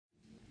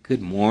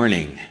Good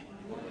morning.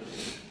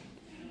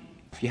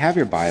 If you have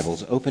your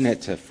Bibles, open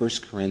it to 1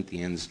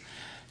 Corinthians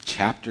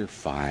chapter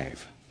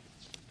 5.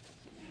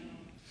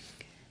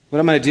 What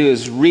I'm going to do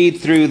is read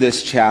through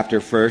this chapter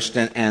first,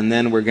 and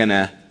then we're going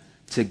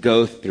to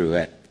go through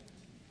it.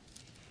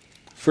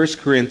 1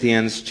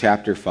 Corinthians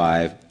chapter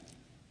 5.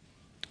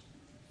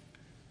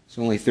 It's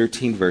only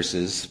 13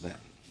 verses, but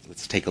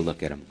let's take a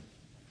look at them.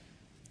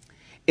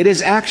 It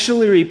is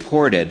actually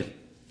reported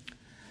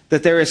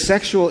that there is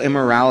sexual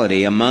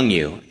immorality among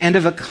you, and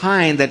of a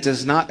kind that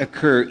does not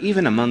occur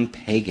even among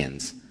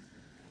pagans.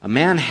 A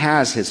man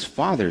has his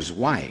father's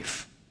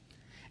wife,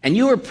 and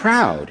you are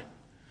proud.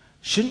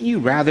 Shouldn't you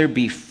rather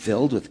be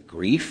filled with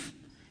grief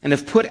and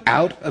have put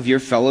out of your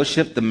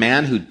fellowship the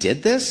man who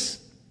did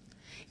this?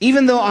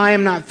 Even though I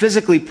am not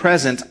physically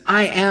present,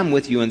 I am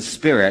with you in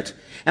spirit,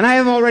 and I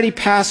have already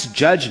passed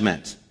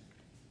judgment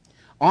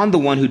on the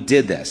one who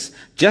did this,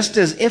 just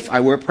as if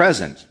I were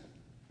present.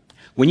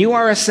 When you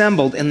are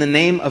assembled in the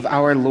name of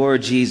our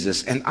Lord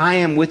Jesus, and I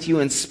am with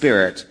you in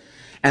spirit,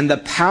 and the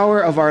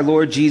power of our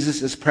Lord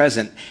Jesus is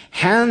present,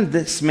 hand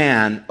this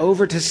man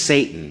over to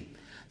Satan,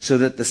 so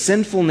that the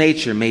sinful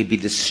nature may be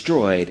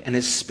destroyed and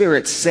his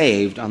spirit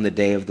saved on the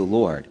day of the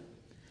Lord.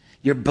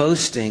 Your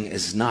boasting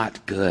is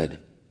not good.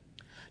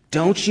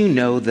 Don't you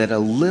know that a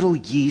little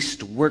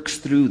yeast works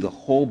through the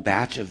whole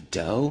batch of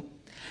dough?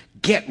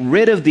 Get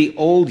rid of the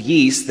old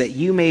yeast, that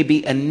you may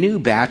be a new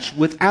batch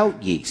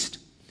without yeast,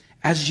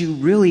 as you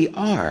really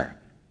are.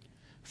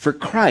 For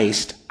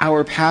Christ,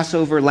 our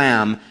Passover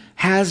lamb,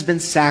 has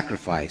been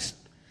sacrificed.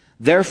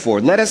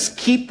 Therefore, let us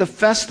keep the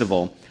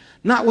festival,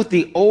 not with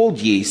the old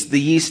yeast, the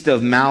yeast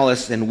of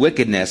malice and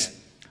wickedness,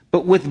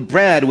 but with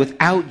bread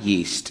without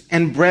yeast,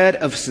 and bread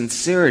of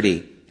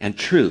sincerity and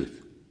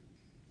truth.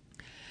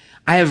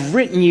 I have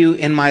written you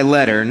in my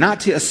letter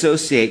not to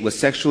associate with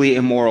sexually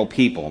immoral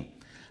people,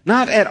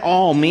 not at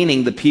all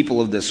meaning the people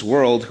of this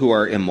world who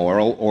are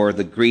immoral, or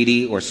the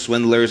greedy, or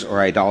swindlers, or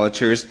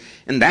idolaters.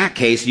 In that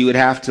case, you would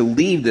have to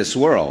leave this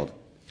world.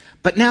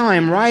 But now I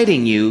am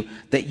writing you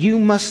that you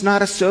must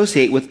not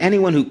associate with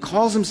anyone who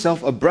calls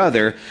himself a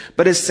brother,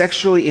 but is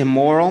sexually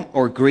immoral,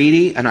 or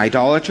greedy, an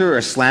idolater, or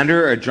a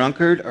slanderer, or a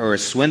drunkard, or a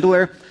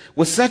swindler.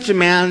 With such a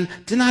man,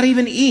 do not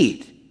even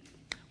eat.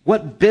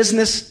 What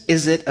business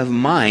is it of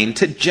mine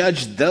to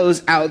judge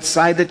those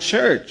outside the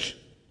church?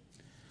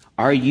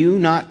 Are you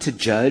not to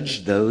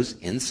judge those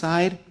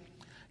inside?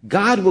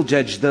 God will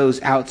judge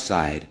those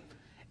outside.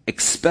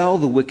 Expel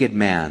the wicked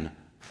man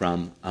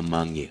from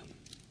among you.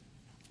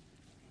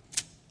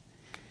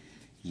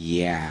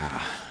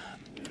 Yeah.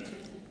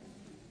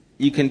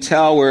 You can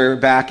tell we're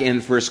back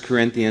in 1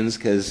 Corinthians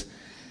because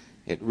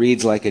it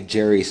reads like a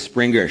Jerry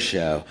Springer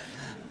show.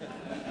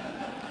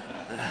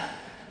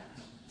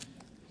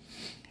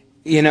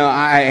 You know,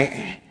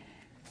 I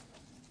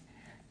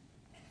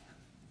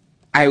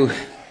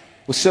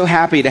was so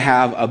happy to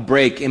have a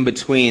break in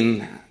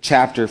between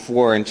chapter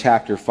 4 and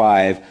chapter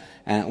 5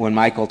 when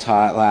Michael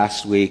taught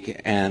last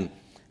week, and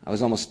I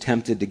was almost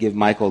tempted to give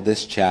Michael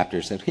this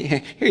chapter. Said,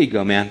 here you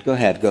go, man. Go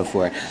ahead, go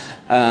for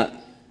it.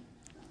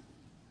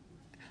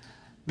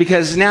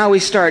 Because now we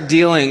start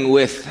dealing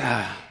with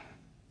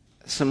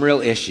some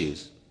real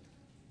issues.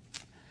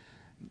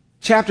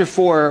 Chapter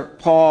 4,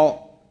 Paul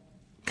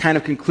kind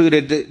of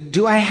concluded,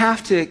 do I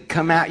have to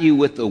come at you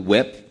with a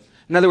whip?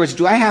 In other words,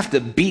 do I have to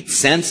beat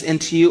sense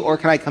into you, or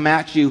can I come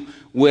at you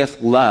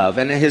with love?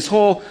 And his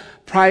whole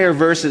prior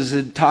verses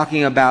are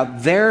talking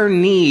about their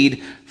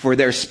need for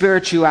their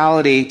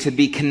spirituality to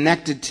be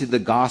connected to the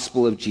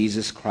gospel of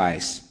Jesus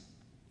Christ.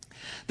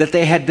 That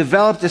they had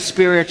developed a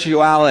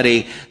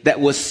spirituality that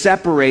was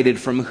separated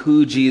from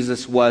who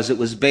Jesus was. It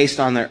was based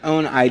on their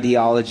own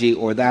ideology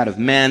or that of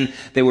men.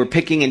 They were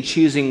picking and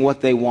choosing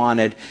what they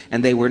wanted,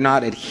 and they were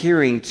not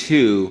adhering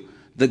to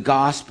the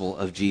gospel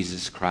of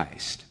Jesus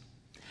Christ.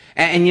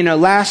 And you know,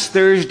 last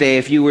Thursday,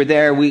 if you were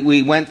there,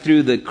 we went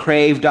through the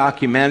Crave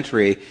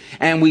documentary,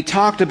 and we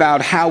talked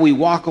about how we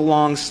walk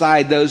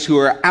alongside those who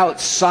are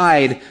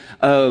outside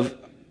of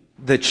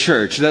the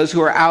church, those who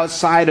are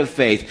outside of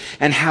faith,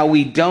 and how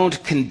we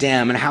don't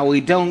condemn, and how we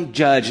don't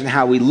judge, and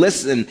how we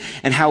listen,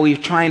 and how we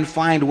try and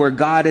find where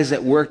God is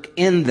at work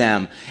in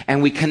them,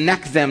 and we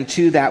connect them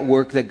to that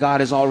work that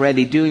God is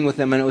already doing with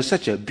them. And it was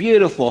such a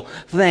beautiful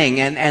thing.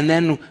 And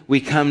then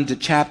we come to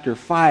chapter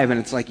 5, and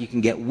it's like you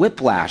can get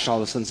whiplash all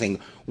of a sudden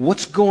saying,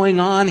 what's going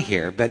on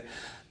here? But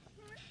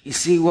you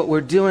see, what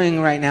we're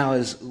doing right now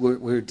is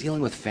we're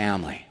dealing with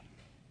family.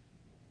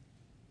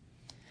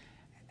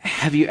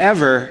 Have you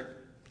ever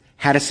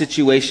had a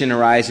situation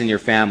arise in your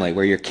family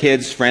where your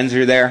kids' friends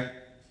are there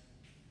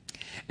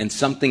and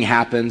something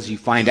happens, you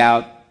find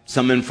out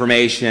some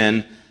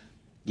information,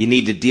 you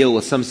need to deal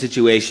with some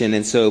situation,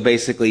 and so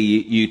basically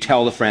you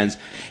tell the friends,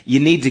 you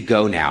need to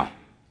go now.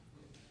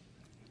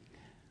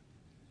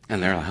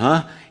 And they're like,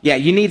 huh? Yeah,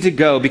 you need to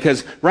go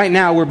because right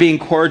now we're being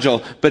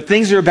cordial, but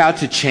things are about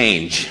to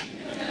change.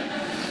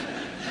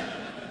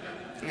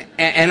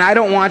 And I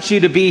don't want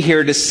you to be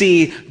here to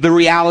see the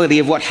reality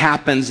of what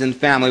happens in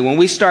family. When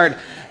we start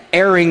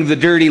airing the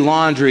dirty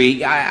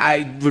laundry.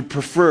 I would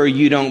prefer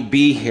you don't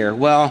be here.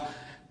 Well,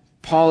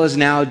 Paul is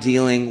now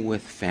dealing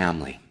with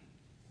family.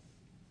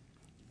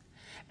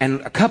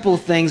 And a couple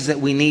of things that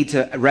we need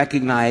to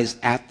recognize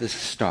at the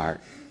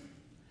start.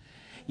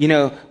 You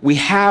know, we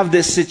have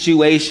this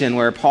situation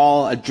where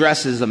Paul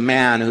addresses a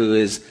man who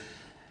is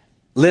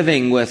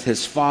living with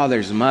his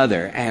father's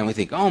mother, and we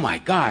think, oh my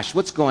gosh,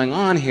 what's going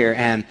on here?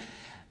 And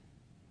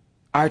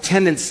our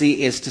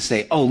tendency is to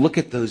say, oh, look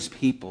at those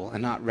people,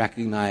 and not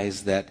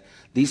recognize that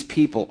these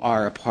people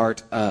are a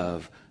part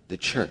of the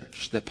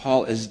church, that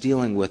Paul is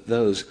dealing with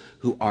those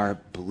who are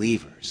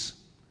believers.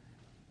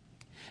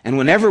 And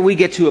whenever we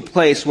get to a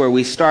place where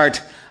we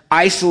start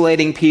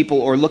isolating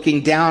people or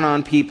looking down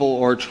on people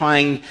or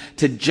trying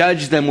to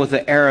judge them with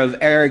an air of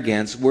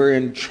arrogance, we're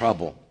in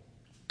trouble.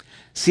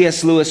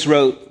 C.S. Lewis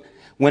wrote,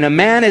 "When a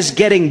man is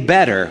getting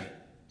better,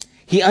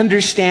 he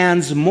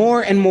understands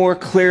more and more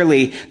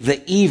clearly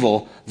the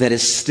evil that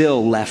is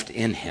still left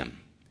in him."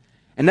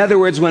 In other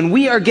words, when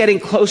we are getting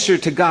closer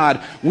to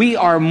God, we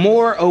are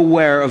more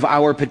aware of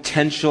our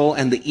potential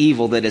and the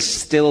evil that is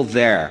still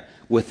there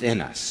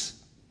within us.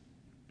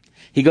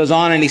 He goes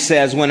on and he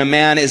says, when a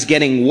man is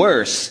getting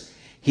worse,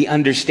 he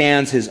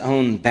understands his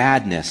own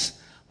badness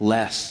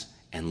less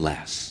and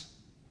less.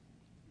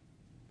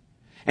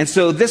 And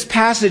so this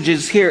passage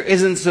is here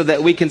isn't so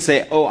that we can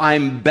say, oh,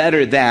 I'm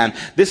better than.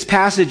 This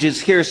passage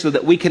is here so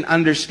that we can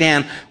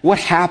understand what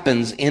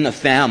happens in a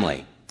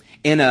family,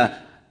 in a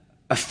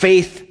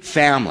faith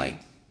family.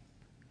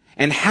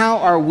 And how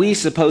are we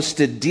supposed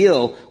to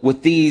deal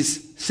with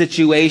these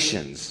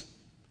situations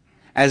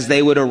as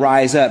they would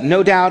arise up?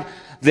 No doubt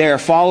they're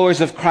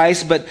followers of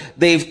Christ, but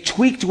they've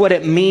tweaked what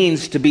it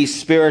means to be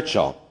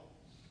spiritual.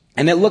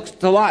 And it looks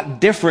a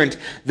lot different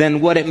than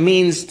what it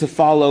means to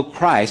follow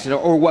Christ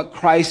or what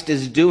Christ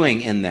is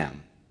doing in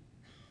them.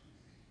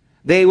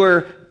 They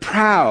were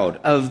proud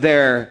of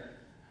their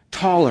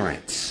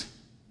tolerance.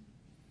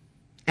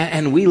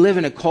 And we live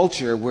in a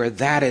culture where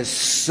that is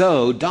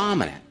so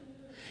dominant.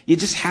 You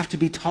just have to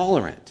be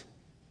tolerant.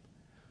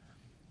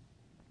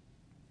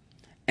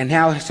 And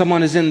now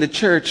someone is in the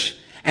church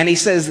and he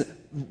says,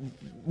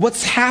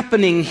 what's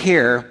happening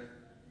here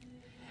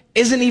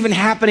isn't even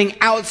happening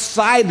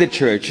outside the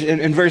church.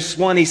 In verse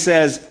 1 he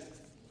says,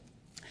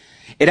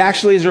 it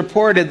actually is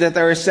reported that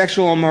there is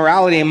sexual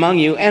immorality among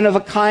you, and of a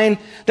kind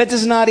that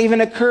does not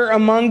even occur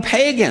among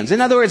pagans.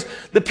 In other words,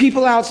 the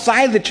people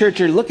outside the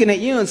church are looking at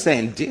you and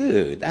saying,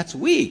 dude, that's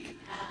weak.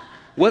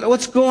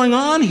 What's going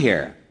on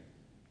here?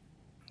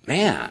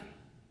 Man.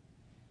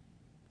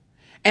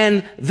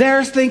 And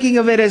they're thinking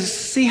of it as,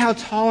 see how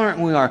tolerant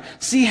we are.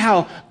 See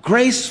how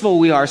graceful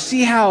we are.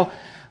 See how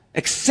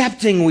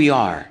accepting we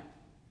are.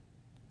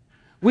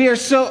 We are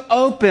so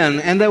open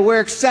and that we're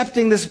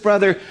accepting this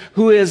brother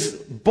who is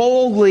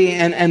boldly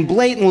and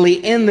blatantly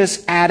in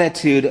this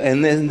attitude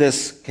and in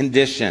this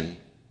condition.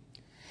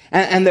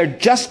 And they're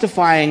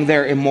justifying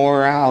their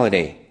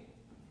immorality.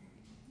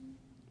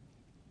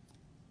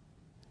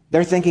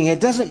 They're thinking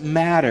it doesn't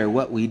matter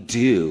what we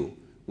do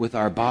with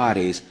our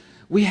bodies.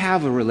 We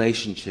have a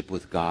relationship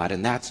with God,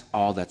 and that's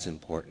all that's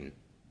important.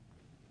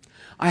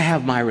 I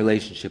have my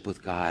relationship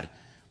with God.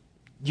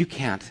 You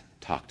can't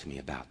talk to me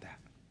about that.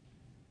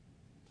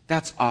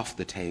 That's off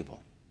the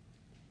table.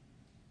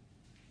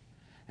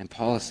 And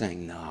Paul is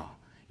saying, no,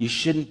 you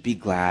shouldn't be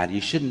glad. You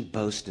shouldn't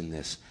boast in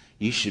this.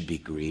 You should be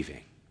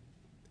grieving.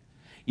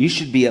 You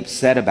should be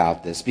upset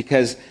about this,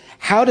 because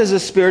how does a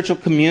spiritual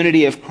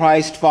community of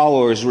Christ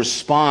followers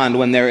respond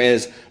when there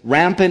is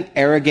rampant,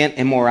 arrogant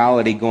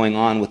immorality going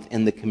on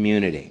within the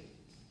community?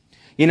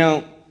 You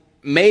know,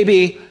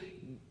 maybe,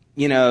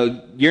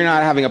 you're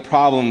not having a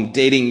problem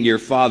dating your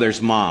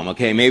father's mom,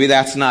 okay? Maybe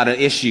that's not an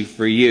issue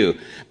for you.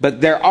 But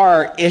there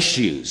are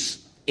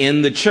issues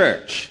in the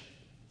church.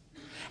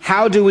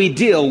 How do we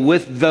deal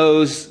with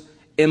those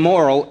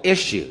immoral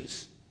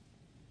issues?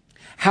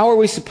 How are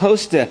we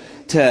supposed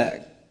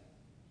to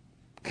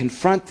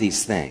confront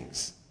these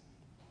things?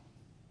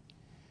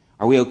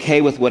 Are we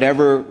okay with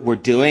whatever we're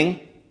doing?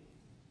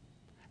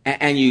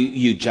 And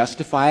you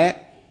justify it?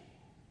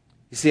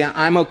 You see,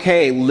 I'm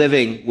okay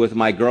living with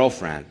my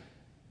girlfriend.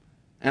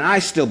 And I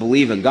still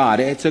believe in God.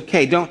 It's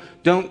okay. Don't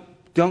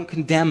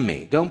condemn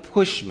me. Don't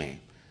push me.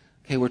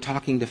 Okay, we're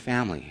talking to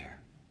family here.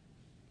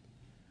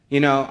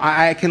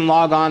 I can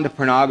log on to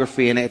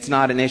pornography and it's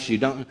not an issue.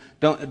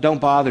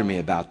 Don't bother me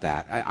about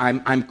that.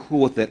 I'm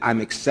cool with it.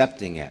 I'm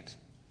accepting it.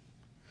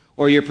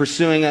 Or you're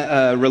pursuing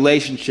a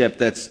relationship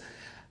that's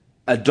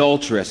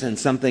adulterous and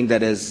something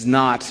that is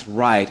not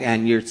right,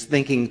 and you're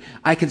thinking,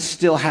 I can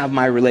still have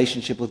my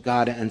relationship with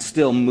God and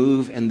still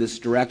move in this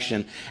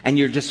direction, and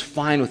you're just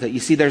fine with it. You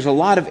see, there's a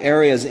lot of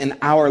areas in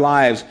our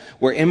lives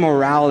where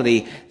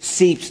immorality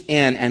seeps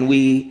in and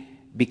we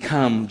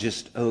become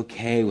just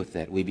okay with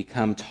it. We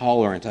become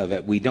tolerant of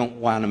it. We don't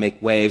want to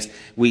make waves.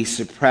 We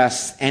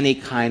suppress any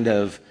kind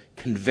of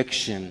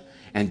conviction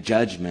and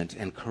judgment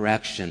and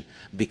correction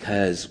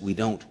because we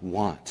don't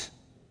want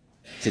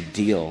to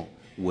deal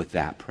with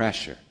that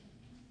pressure.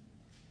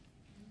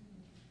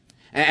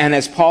 And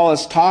as Paul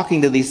is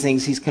talking to these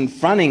things, he's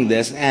confronting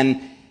this.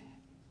 And,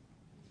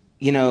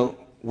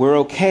 we're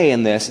okay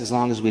in this as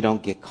long as we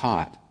don't get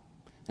caught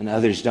and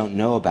others don't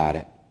know about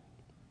it.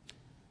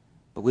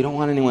 But we don't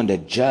want anyone to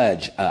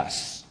judge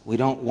us. We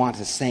don't want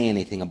to say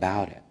anything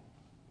about it.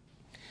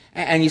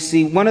 And you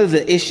see, one of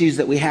the issues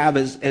that we have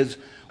is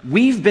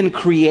we've been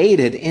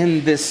created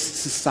in this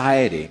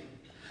society.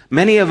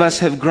 Many of us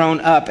have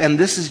grown up, and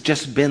this has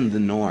just been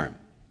the norm.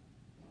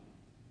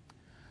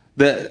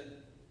 The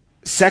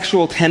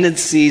sexual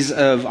tendencies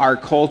of our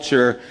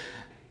culture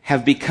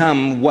have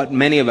become what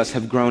many of us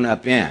have grown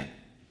up in.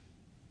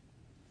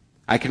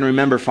 I can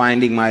remember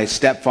finding my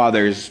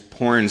stepfather's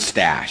porn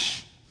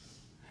stash,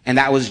 and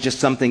that was just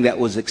something that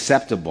was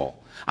acceptable.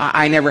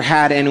 I never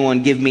had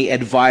anyone give me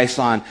advice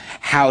on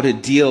how to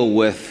deal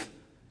with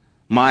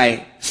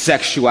my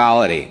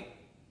sexuality,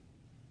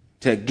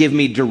 to give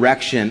me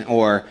direction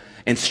or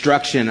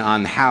instruction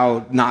on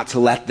how not to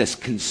let this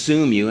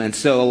consume you. And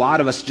so a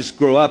lot of us just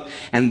grow up,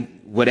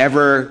 and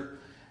whatever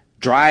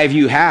drive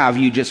you have,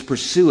 you just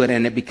pursue it,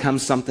 and it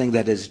becomes something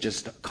that is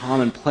just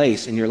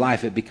commonplace in your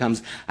life. It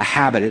becomes a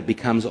habit. It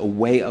becomes a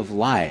way of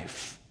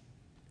life.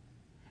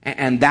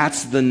 And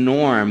that's the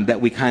norm that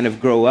we kind of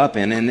grow up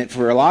in. And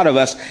for a lot of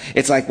us,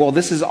 it's like, well,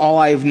 this is all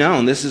I've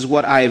known. This is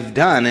what I've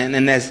done.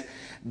 And as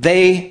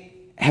they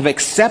have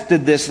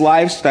accepted this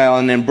lifestyle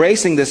and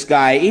embracing this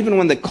guy, even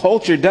when the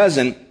culture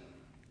doesn't,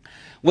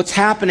 what's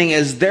happening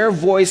is their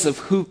voice of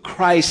who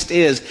Christ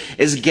is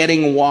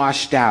getting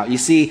washed out. You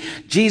see,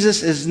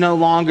 Jesus is no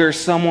longer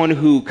someone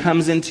who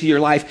comes into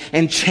your life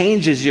and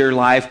changes your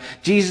life.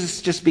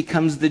 Jesus just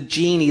becomes the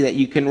genie that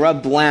you can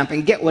rub the lamp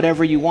and get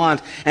whatever you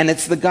want. And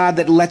it's the God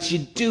that lets you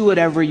do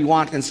whatever you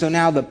want. And so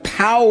now the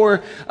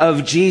power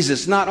of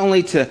Jesus, not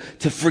only to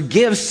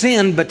forgive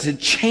sin, but to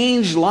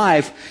change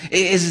life,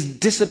 is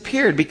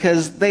disappeared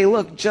because they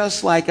look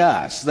just like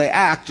us. They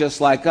act just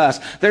like us.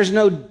 There's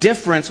no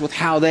difference with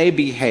how they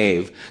behave.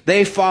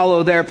 They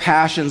follow their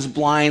passions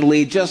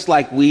blindly, just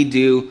like we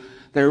do.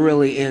 There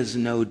really is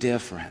no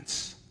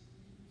difference.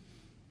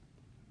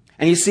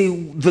 And you see,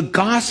 the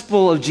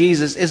gospel of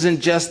Jesus isn't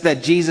just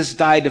that Jesus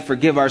died to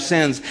forgive our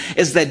sins,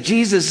 it's that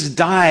Jesus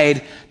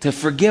died to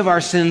forgive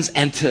our sins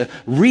and to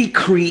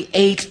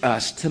recreate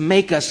us, to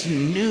make us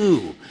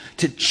new,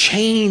 to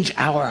change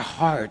our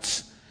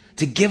hearts,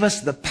 to give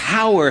us the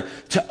power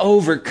to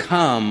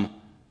overcome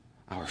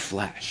our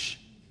flesh.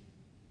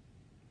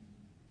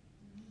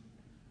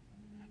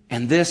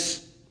 And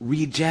this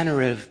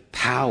regenerative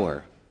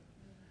power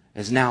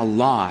is now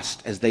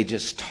lost as they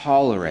just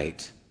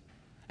tolerate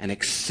and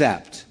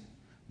accept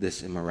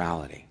this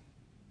immorality.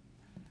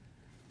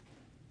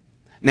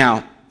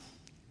 Now,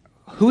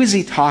 who is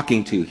he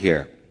talking to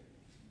here?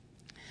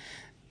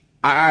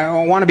 I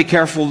want to be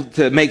careful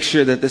to make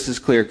sure that this is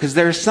clear, because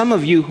there are some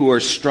of you who are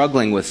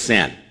struggling with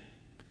sin,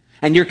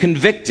 and you're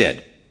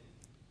convicted,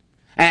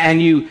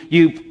 and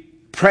you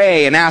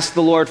pray and ask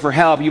the Lord for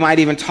help. You might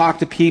even talk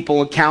to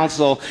people and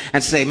counsel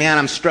and say, man,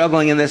 I'm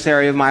struggling in this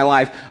area of my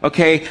life.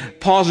 Okay,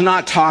 Paul's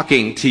not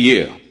talking to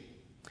you.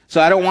 So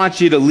I don't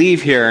want you to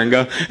leave here and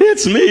go,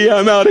 it's me,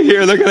 I'm out of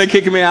here, they're going to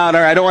kick me out.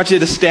 Or I don't want you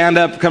to stand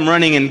up, come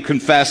running and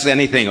confess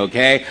anything,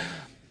 okay?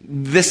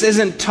 This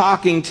isn't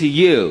talking to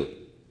you.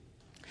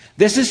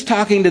 This is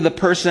talking to the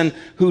person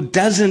who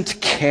doesn't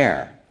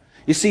care.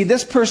 You see,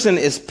 this person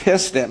is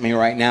pissed at me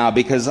right now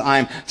because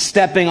I'm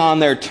stepping on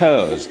their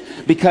toes,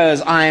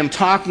 because I am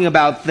talking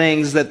about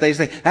things that they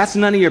say, that's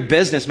none of your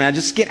business, man.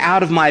 Just get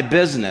out of my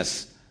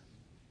business.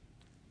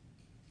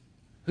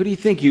 Who do you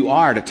think you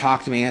are to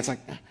talk to me? And it's like,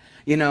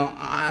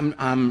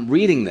 I'm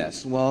reading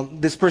this. Well,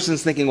 this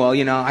person's thinking, well,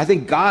 I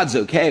think God's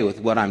okay with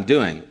what I'm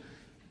doing.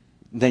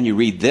 Then you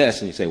read this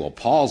and you say, well,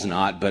 Paul's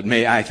not, but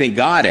I think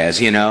God is,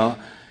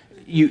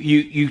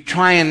 You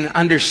try and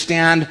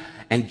understand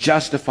and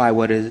justify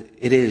what it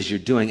is you're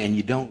doing, and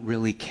you don't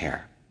really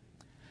care.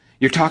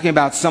 You're talking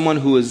about someone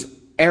who is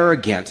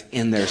arrogant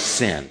in their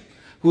sin,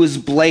 who is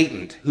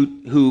blatant,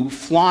 who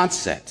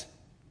flaunts it,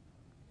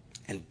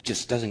 and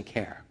just doesn't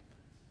care.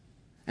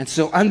 And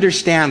so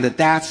understand that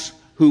that's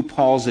who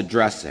Paul's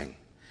addressing.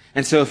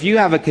 And so if you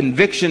have a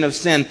conviction of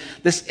sin,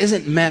 this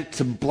isn't meant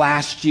to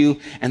blast you,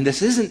 and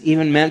this isn't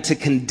even meant to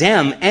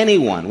condemn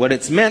anyone. What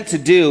it's meant to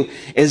do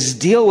is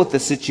deal with the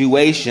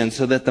situation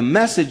so that the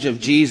message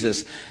of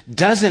Jesus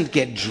doesn't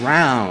get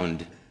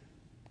drowned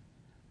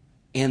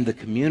in the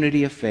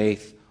community of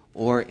faith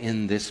or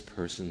in this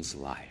person's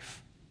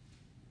life.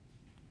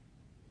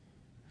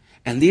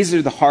 And these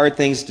are the hard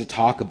things to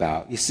talk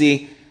about. You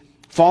see,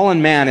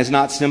 fallen man is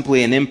not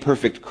simply an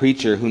imperfect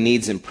creature who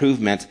needs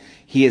improvement.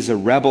 He is a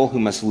rebel who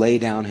must lay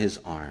down his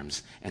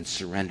arms and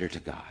surrender to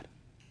God.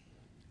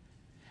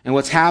 And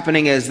what's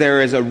happening is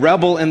there is a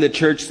rebel in the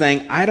church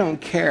saying, I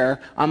don't care,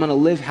 I'm going to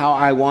live how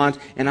I want,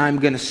 and I'm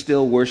going to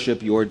still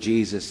worship your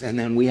Jesus. And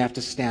then we have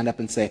to stand up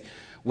and say,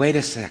 wait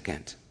a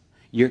second,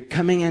 you're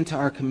coming into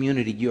our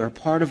community, you are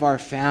part of our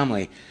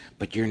family,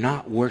 but you're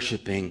not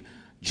worshiping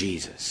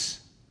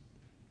Jesus.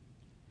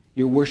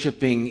 You're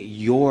worshiping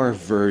your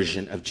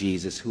version of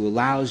Jesus who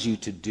allows you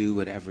to do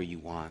whatever you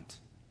want.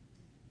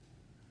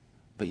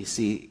 But you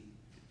see,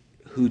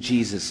 who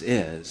Jesus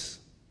is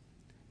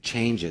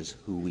changes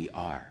who we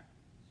are.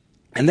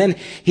 And then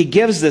he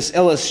gives this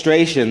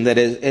illustration that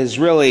is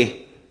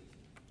really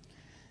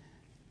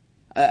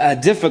a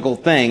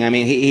difficult thing. I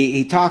mean,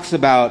 he talks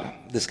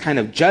about this kind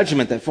of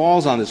judgment that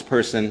falls on this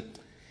person.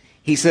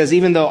 He says,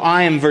 even though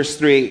I am, verse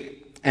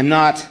 3, am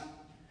not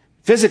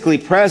physically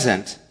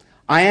present,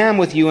 I am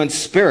with you in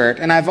spirit,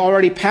 and I've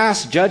already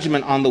passed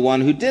judgment on the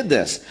one who did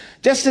this,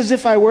 just as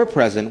if I were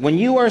present. When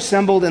you are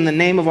assembled in the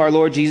name of our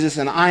Lord Jesus,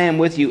 and I am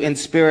with you in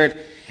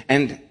spirit,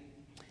 and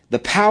the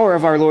power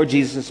of our Lord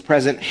Jesus is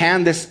present,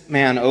 hand this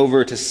man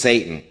over to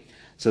Satan,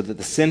 so that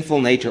the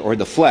sinful nature, or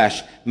the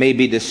flesh, may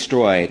be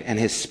destroyed, and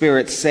his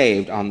spirit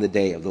saved on the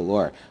day of the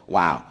Lord.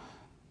 Wow.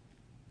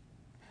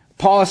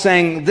 Paul is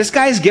saying, this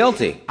guy's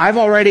guilty. I've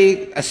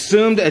already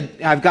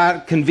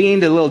I've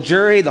convened a little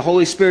jury, the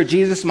Holy Spirit,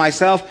 Jesus,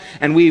 myself,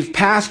 and we've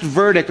passed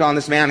verdict on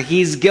this man.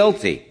 He's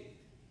guilty.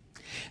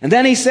 And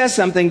then he says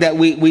something that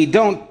we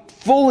don't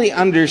fully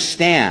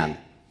understand.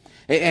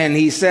 And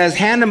he says,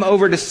 hand him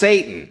over to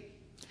Satan.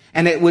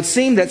 And it would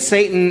seem that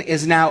Satan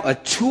is now a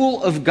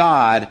tool of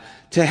God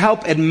to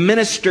help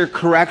administer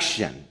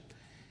correction.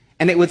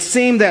 And it would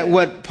seem that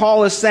what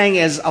Paul is saying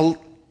is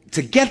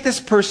to get this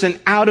person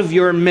out of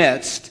your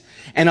midst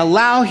and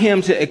allow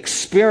him to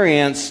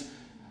experience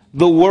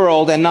the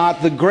world and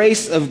not the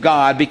grace of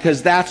God,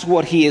 because that's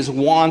what he is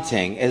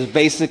wanting, is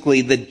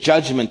basically the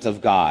judgment of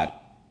God.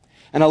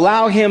 And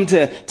allow him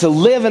to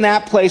live in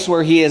that place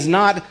where he is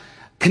not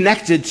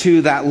connected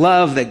to that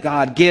love that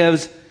God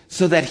gives,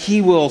 so that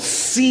he will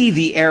see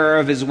the error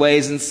of his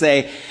ways and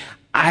say,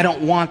 I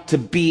don't want to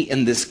be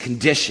in this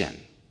condition.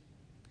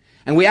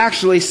 And we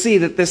actually see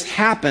that this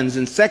happens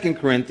in 2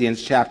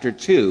 Corinthians chapter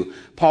 2.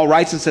 Paul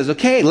writes and says,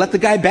 okay, let the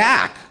guy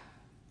back.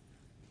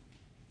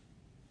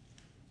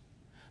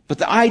 But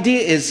the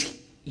idea is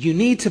you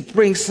need to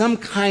bring some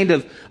kind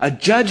of a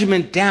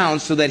judgment down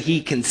so that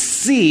he can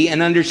see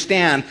and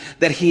understand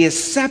that he has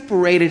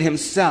separated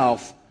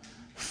himself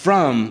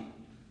from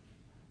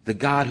the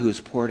God who has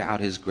poured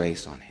out his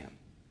grace on him.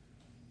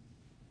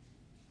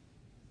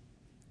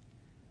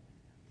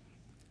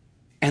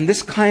 And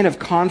this kind of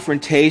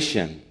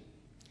confrontation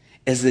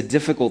is a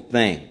difficult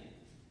thing.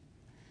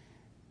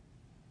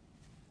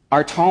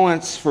 Our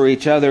tolerance for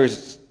each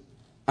other's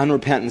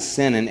unrepentant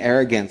sin and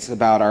arrogance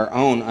about our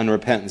own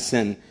unrepentant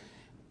sin,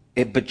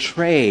 it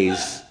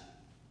betrays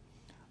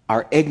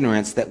our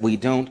ignorance that we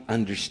don't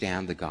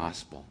understand the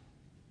gospel.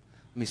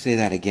 Let me say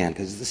that again,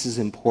 because this is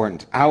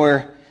important.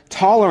 Our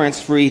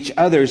tolerance for each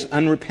other's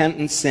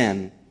unrepentant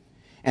sin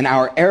and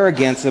our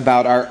arrogance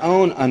about our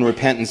own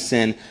unrepentant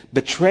sin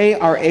betray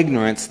our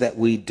ignorance that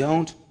we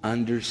don't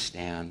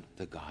understand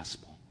the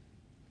gospel.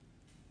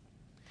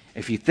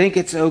 If you think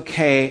it's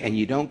okay and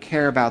you don't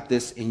care about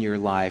this in your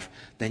life,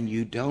 then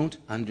you don't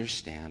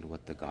understand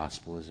what the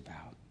gospel is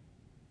about.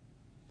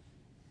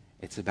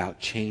 It's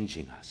about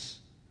changing us.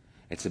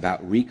 It's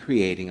about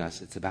recreating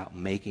us. It's about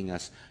making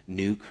us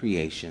new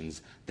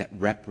creations that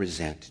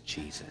represent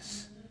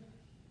Jesus.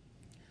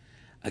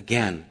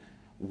 Again,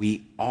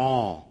 we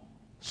all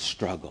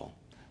struggle.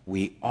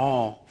 We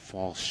all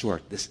fall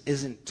short. This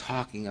isn't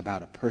talking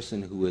about a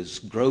person who is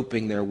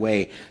groping their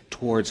way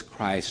towards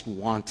Christ,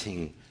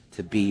 wanting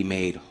to be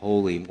made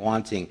holy,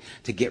 wanting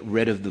to get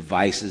rid of the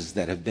vices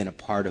that have been a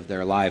part of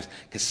their lives.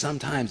 Because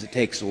sometimes it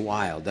takes a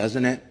while,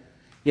 doesn't it?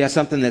 Yeah,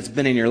 something that's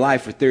been in your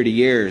life for 30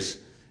 years,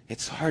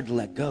 it's hard to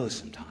let go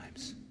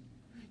sometimes.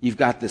 You've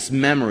got this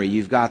memory,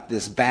 you've got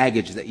this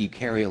baggage that you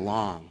carry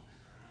along.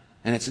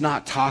 And it's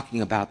not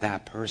talking about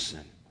that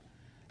person.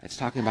 It's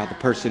talking about the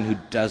person who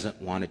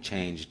doesn't want to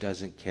change,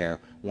 doesn't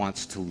care,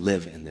 wants to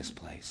live in this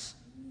place.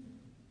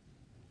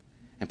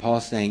 And Paul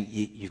is saying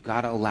you've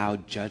got to allow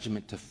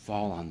judgment to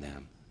fall on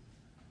them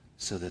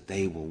so that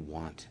they will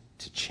want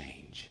to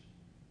change.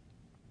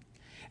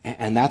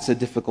 And that's a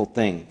difficult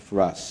thing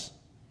for us,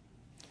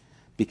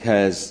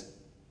 because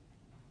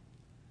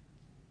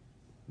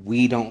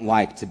we don't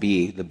like to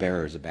be the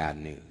bearers of bad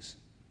news.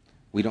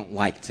 We don't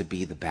like to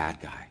be the bad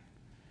guy.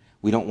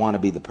 We don't want to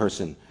be the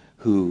person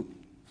who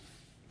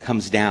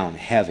comes down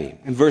heavy.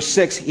 In verse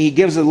 6, he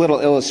gives a little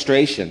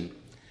illustration.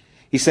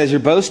 He says,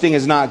 your boasting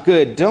is not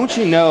good. Don't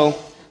you know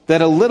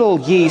that a little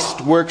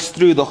yeast works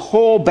through the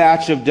whole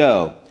batch of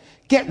dough?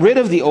 Get rid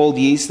of the old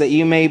yeast, that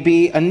you may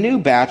be a new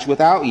batch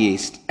without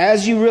yeast,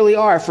 as you really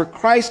are. For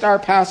Christ, our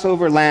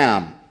Passover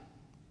lamb,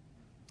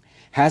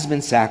 has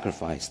been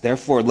sacrificed.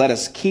 Therefore, let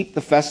us keep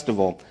the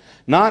festival,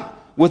 not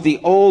with the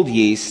old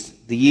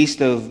yeast, the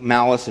yeast of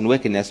malice and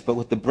wickedness, but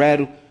with the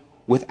bread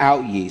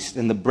without yeast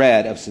and the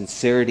bread of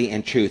sincerity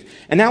and truth.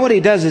 And now what he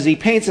does is he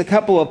paints a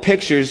couple of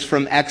pictures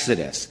from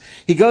Exodus.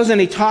 He goes and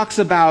he talks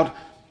about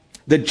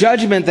the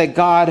judgment that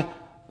God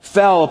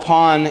fell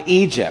upon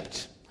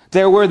Egypt.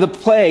 There were the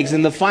plagues,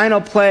 and the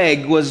final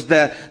plague was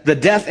that the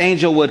death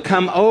angel would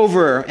come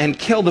over and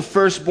kill the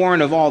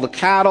firstborn of all the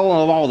cattle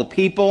and of all the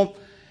people.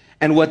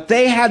 And what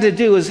they had to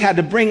do is had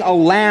to bring a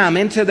lamb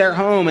into their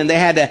home, and they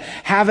had to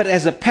have it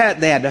as a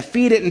pet. They had to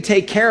feed it and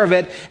take care of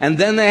it, and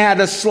then they had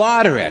to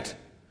slaughter it.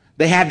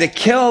 They had to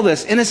kill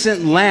this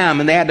innocent lamb,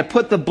 and they had to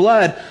put the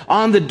blood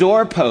on the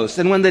doorpost.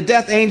 And when the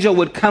death angel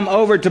would come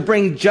over to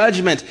bring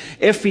judgment,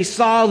 if he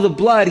saw the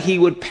blood, he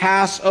would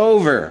pass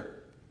over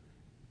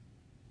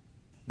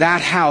that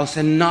house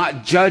and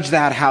not judge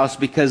that house,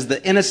 because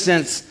the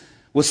innocence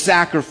was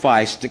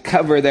sacrificed to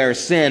cover their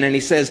sin. And he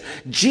says,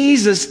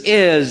 Jesus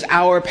is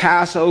our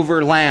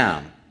Passover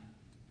lamb.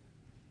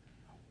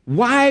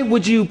 Why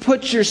would you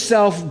put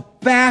yourself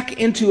back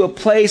into a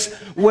place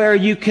where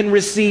you can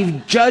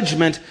receive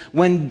judgment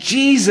when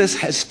Jesus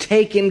has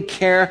taken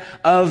care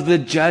of the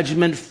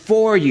judgment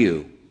for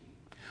you?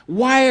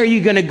 Why are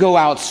you going to go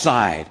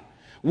outside?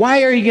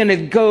 Why are you going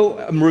to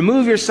go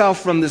remove yourself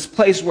from this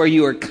place where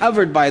you are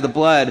covered by the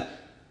blood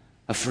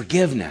of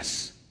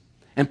forgiveness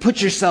and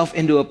put yourself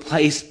into a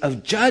place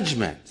of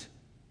judgment?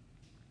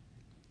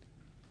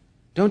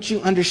 Don't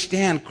you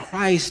understand?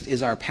 Christ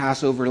is our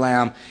Passover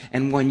lamb,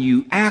 and when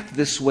you act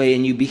this way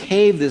and you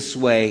behave this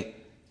way,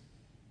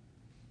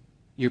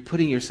 you're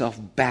putting yourself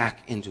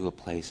back into a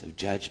place of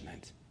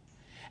judgment.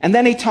 And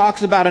then he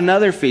talks about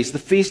another feast, the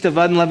Feast of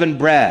Unleavened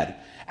Bread.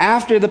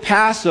 After the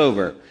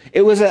Passover,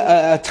 it was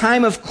a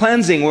time of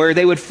cleansing where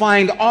they would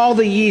find all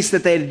the yeast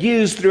that they had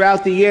used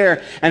throughout the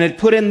year and had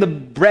put in the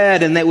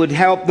bread, and they would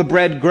help the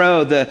bread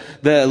grow. The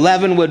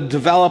leaven would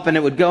develop and it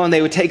would go, and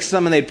they would take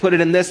some and they'd put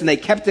it in this, and they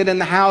kept it in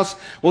the house.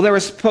 Well, there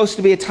was supposed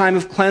to be a time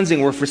of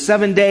cleansing where for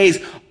 7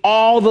 days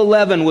all the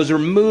leaven was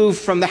removed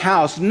from the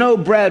house. No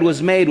bread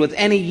was made with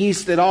any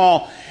yeast at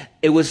all.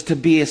 It was to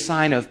be a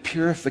sign of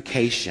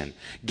purification.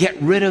 Get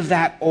rid of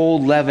that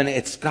old leaven.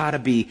 It's got to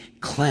be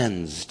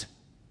cleansed.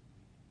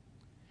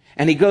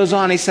 And he goes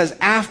on, he says,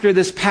 after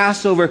this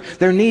Passover,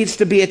 there needs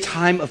to be a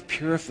time of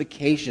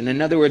purification. In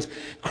other words,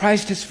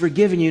 Christ has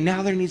forgiven you.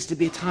 Now there needs to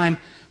be a time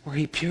where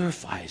he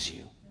purifies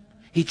you.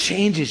 He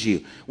changes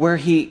you, where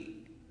he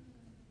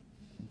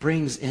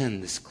brings in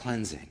this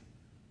cleansing.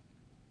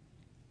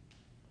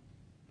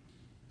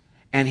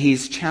 And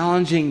he's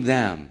challenging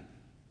them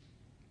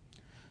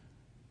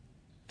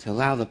to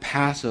allow the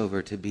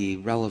Passover to be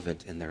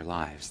relevant in their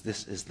lives.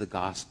 This is the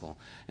gospel.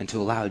 And to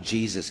allow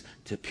Jesus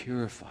to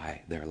purify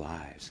their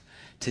lives,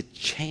 to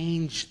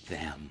change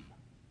them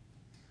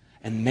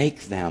and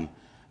make them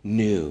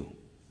new.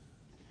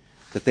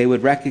 That they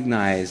would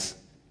recognize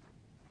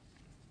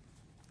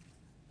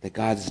that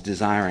God's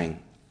desiring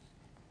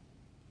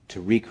to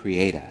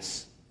recreate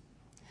us.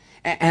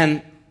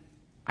 And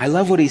I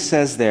love what he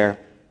says there.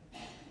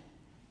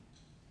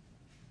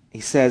 He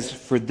says,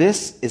 for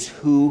this is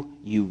who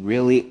you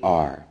really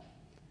are.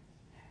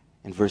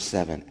 In verse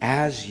 7,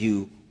 as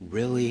you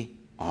really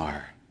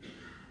are.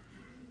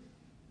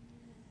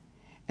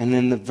 And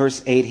then the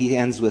verse 8, he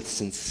ends with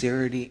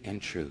sincerity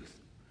and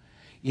truth.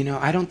 You know,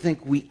 I don't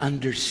think we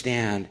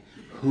understand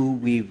who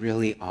we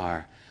really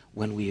are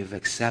when we have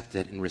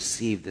accepted and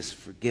received this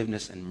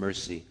forgiveness and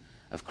mercy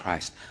of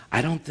Christ.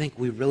 I don't think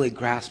we really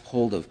grasp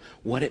hold of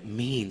what it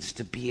means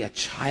to be a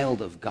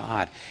child of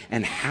God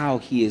and how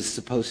he is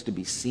supposed to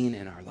be seen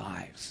in our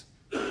lives.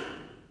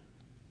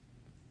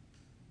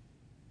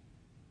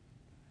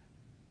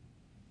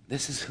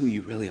 This is who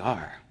you really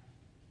are.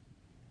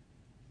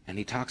 And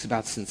he talks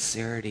about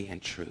sincerity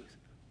and truth.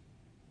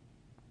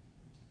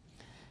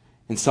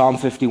 In Psalm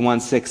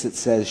 51:6 it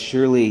says,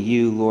 surely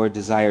you, Lord,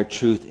 desire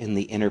truth in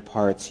the inner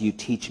parts. You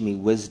teach me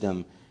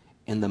wisdom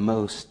in the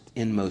most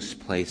inmost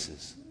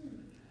places.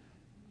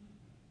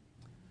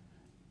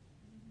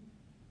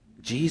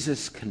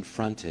 Jesus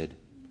confronted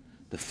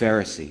the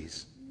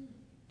Pharisees.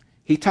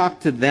 He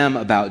talked to them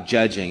about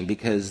judging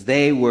because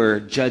they were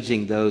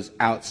judging those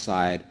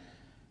outside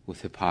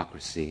with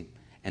hypocrisy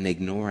and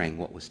ignoring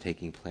what was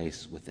taking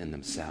place within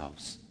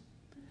themselves.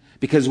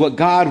 Because what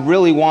God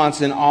really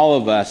wants in all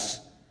of us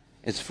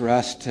is for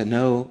us to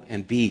know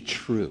and be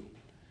true,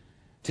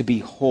 to be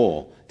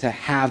whole, to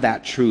have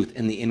that truth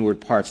in the inward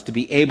parts, to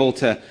be able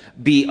to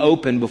be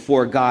open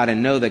before God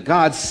and know that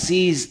God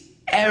sees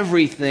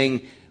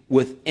everything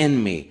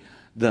within me.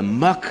 The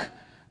muck,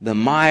 the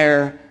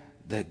mire,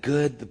 the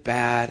good, the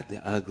bad,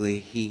 the ugly.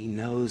 He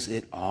knows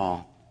it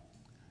all.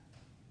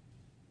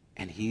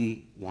 And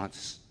he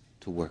wants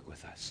to work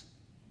with us.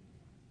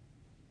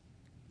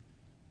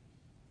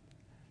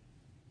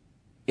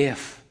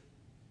 If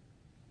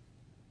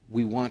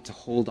we want to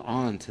hold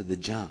on to the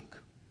junk,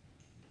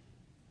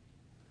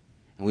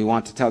 and we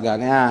want to tell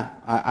God,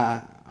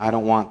 I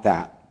don't want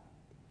that.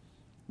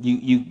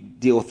 You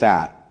deal with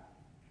that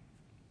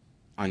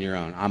on your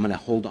own. I'm going to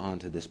hold on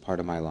to this part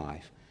of my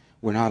life.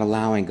 We're not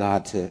allowing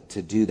God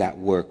to do that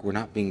work. We're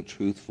not being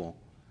truthful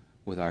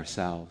with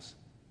ourselves.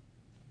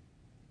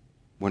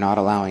 We're not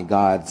allowing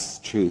God's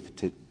truth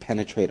to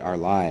penetrate our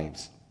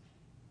lives.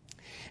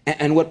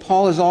 And what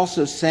Paul is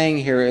also saying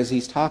here is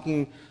he's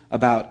talking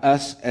about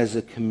us as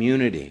a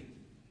community.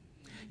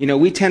 You know,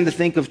 we tend to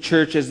think of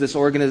church as this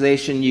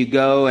organization you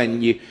go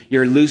and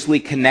you're loosely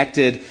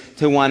connected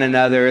to one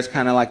another. It's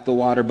kind of like the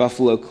Water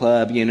Buffalo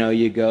Club. You know,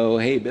 you go,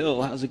 hey,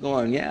 Bill, how's it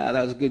going? Yeah,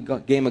 that was a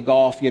good game of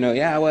golf. You know,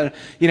 yeah, well,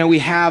 you know, we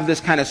have this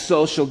kind of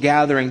social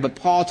gathering, but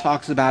Paul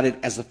talks about it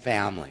as a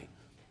family.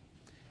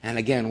 And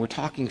again, we're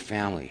talking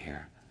family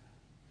here.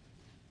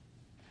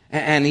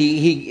 And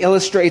he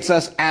illustrates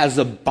us as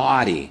a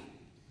body.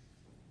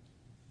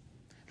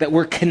 That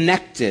we're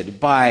connected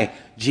by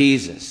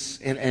Jesus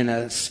in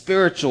a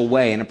spiritual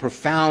way, in a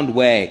profound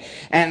way.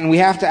 And we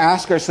have to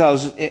ask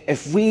ourselves,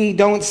 if we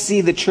don't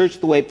see the church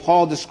the way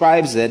Paul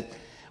describes it,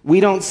 we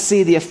don't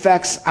see the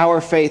effects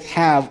our faith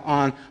have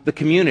on the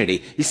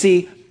community. You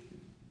see,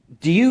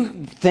 do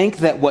you think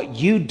that what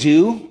you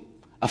do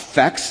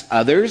affects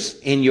others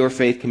in your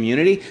faith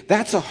community?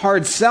 That's a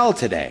hard sell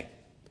today.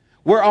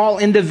 We're all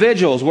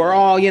individuals. We're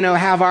all,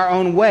 have our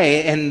own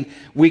way. And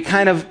we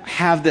kind of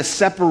have this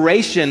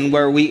separation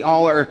where we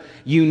all are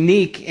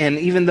unique. And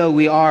even though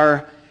we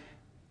are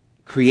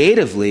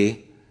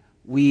creatively,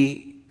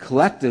 we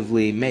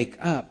collectively make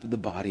up the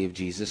body of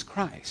Jesus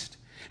Christ.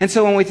 And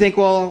so when we think,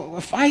 well,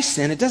 if I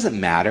sin, it doesn't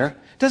matter.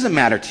 It doesn't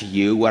matter to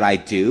you what I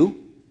do.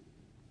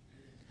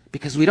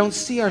 Because we don't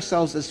see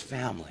ourselves as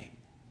family.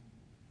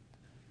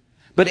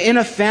 But in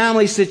a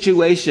family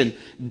situation,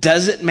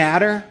 does it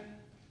matter?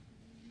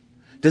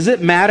 Does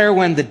it matter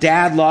when the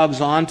dad logs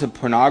on to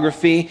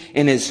pornography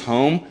in his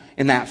home,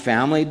 in that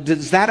family?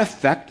 Does that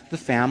affect the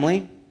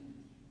family?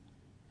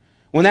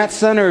 When that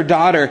son or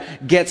daughter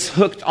gets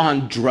hooked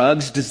on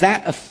drugs, does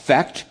that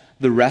affect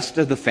the rest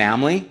of the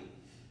family?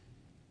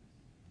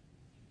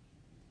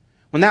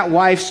 When that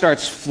wife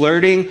starts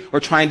flirting or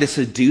trying to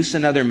seduce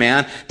another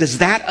man, does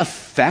that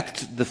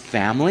affect the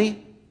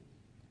family?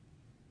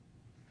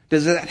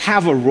 Does it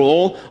have a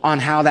role on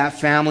how that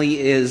family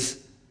is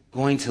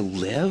going to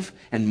live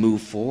and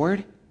move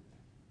forward?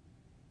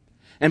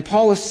 And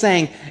Paul is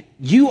saying,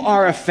 you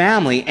are a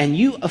family and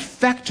you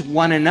affect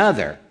one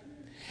another.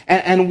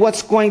 And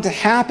what's going to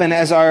happen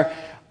as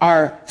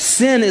our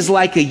sin is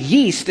like a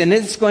yeast, and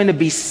it's going to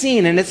be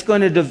seen and it's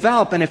going to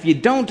develop. And if you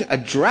don't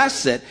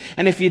address it,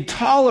 and if you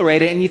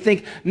tolerate it and you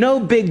think, no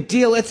big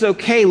deal, it's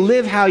okay,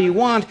 live how you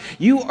want,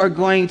 you are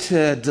going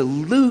to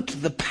dilute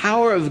the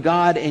power of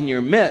God in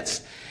your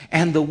midst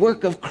and the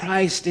work of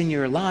Christ in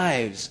your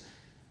lives.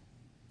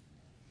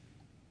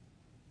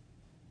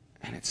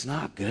 And it's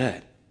not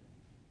good.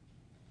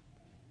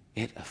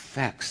 It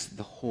affects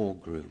the whole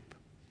group.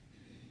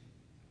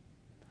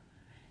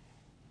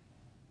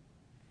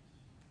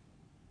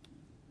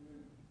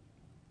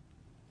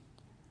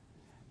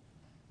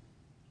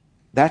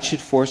 That should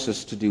force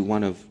us to do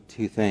one of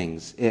two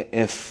things.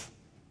 If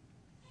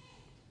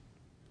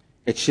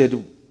it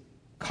should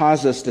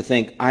cause us to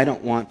think, I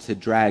don't want to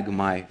drag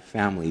my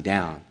family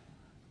down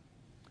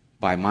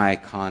by my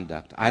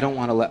conduct. I don't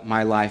want to let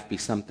my life be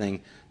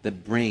something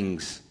that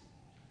brings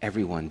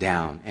everyone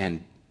down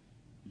and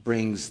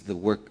brings the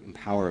work and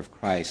power of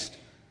Christ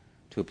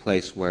to a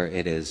place where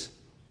it is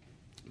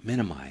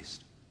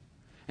minimized.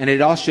 And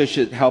it also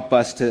should help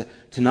us to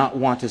not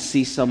want to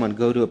see someone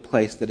go to a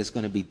place that is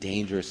going to be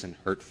dangerous and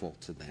hurtful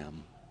to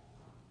them.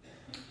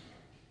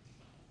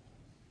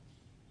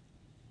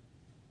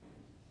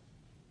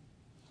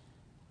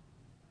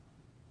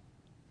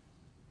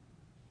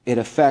 It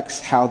affects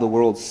how the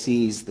world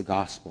sees the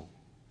gospel.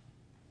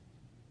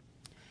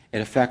 It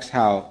affects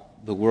how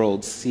the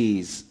world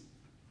sees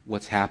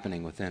what's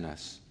happening within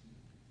us.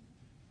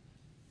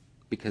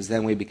 Because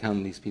then we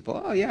become these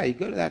people, oh yeah, you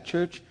go to that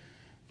church,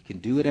 you can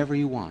do whatever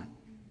you want.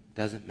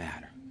 Doesn't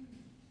matter.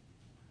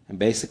 And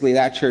basically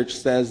that church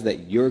says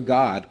that you're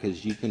God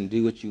because you can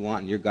do what you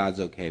want and your God's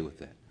okay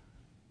with it.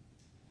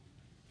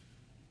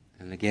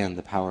 And again,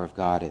 the power of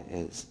God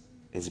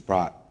is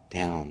brought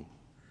down.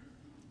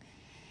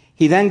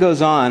 He then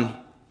goes on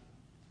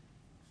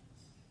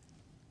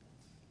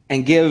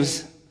and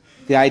gives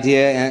the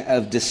idea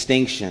of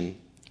distinction.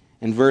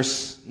 In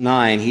verse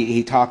 9,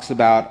 he talks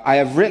about, I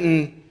have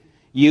written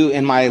you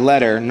in my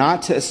letter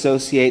not to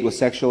associate with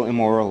sexual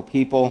immoral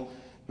people,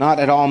 not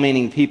at all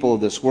meaning people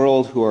of this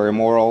world who are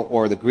immoral,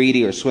 or the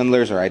greedy, or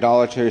swindlers, or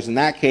idolaters. In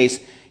that case,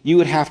 you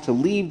would have to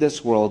leave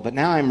this world. But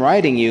now I'm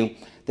writing you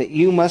that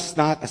you must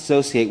not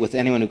associate with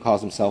anyone who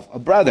calls himself a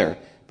brother,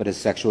 but is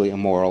sexually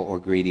immoral, or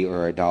greedy,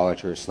 or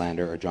idolater, or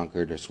slanderer, or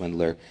drunkard, or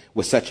swindler.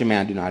 With such a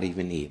man do not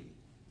even eat.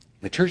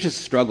 The church has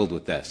struggled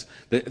with this.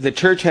 The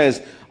church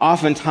has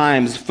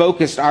oftentimes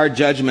focused our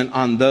judgment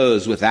on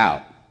those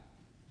without.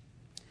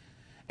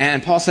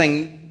 And Paul's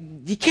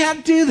saying, you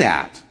can't do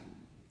that.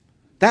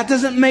 That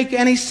doesn't make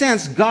any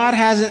sense. God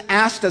hasn't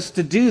asked us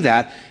to do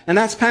that. And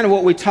that's kind of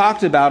what we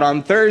talked about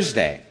on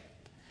Thursday.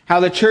 How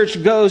the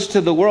church goes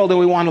to the world and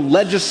we want to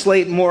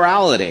legislate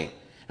morality.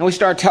 And we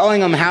start telling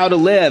them how to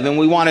live, and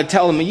we want to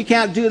tell them, you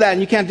can't do that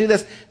and you can't do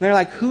this. And they're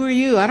like, who are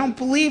you? I don't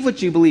believe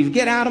what you believe.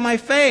 Get out of my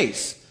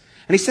face.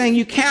 And he's saying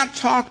you can't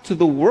talk to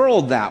the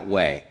world that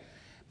way.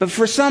 But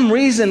for some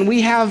reason,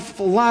 we have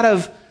a lot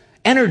of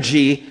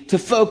energy to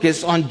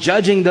focus on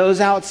judging those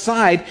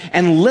outside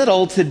and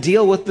little to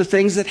deal with the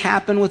things that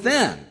happen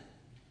within.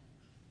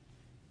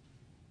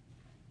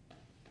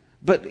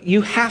 But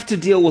you have to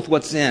deal with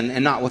what's in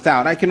and not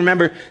without. I can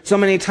remember so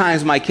many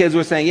times my kids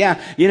were saying,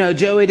 yeah,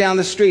 Joey down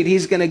the street,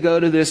 he's going to go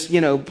to this,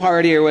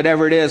 party or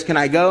whatever it is. Can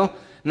I go?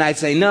 And I'd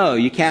say, no,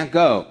 you can't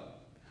go.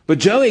 But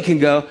Joey can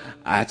go.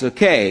 That's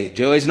okay.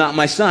 Joey's not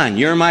my son.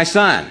 You're my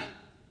son.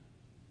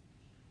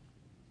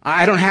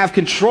 I don't have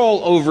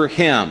control over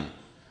him.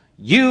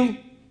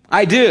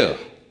 I do.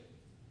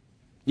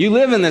 You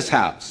live in this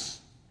house.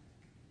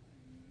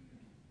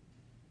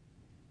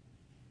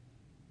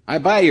 I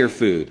buy your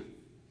food,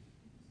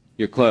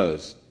 your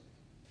clothes.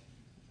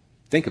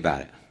 Think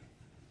about it.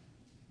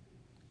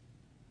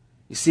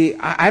 You see,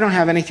 I don't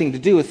have anything to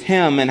do with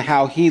him and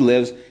how he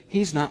lives.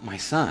 He's not my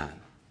son.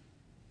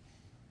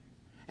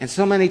 And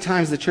so many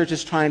times the church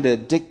is trying to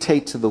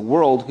dictate to the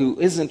world who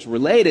isn't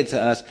related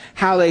to us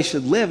how they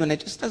should live, and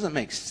it just doesn't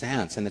make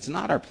sense, and it's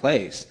not our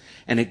place,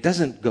 and it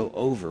doesn't go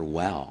over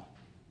well.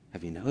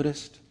 Have you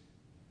noticed?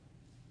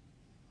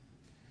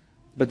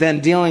 But then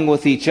dealing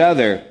with each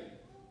other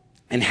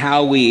and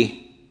how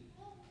we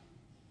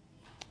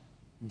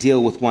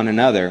deal with one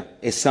another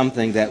is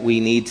something that we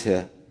need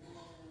to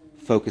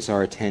focus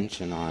our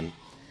attention on.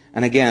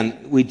 And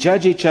again, we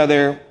judge each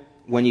other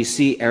when you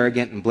see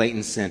arrogant and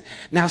blatant sin.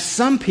 Now,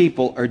 some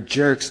people are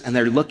jerks and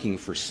they're looking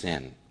for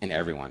sin in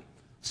everyone.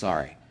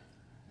 Sorry.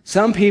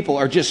 Some people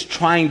are just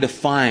trying to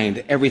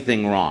find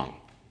everything wrong.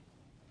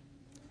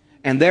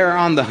 And they're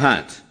on the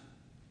hunt.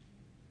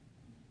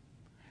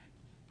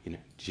 You know,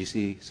 did you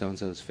see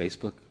so-and-so's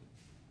Facebook?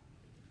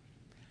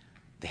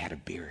 They had a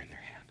beer in their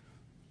hand.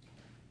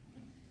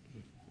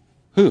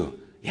 Who?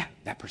 Yeah,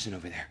 that person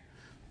over there.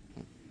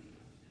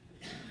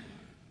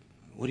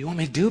 What do you want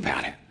me to do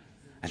about it?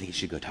 I think you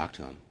should go talk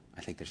to him.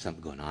 I think there's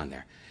something going on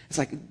there. It's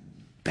like,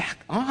 back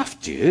off,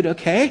 dude,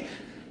 okay?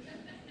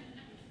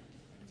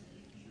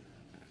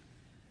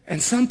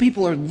 And some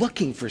people are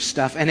looking for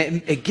stuff, and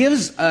it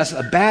gives us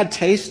a bad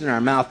taste in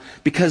our mouth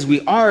because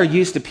we are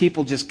used to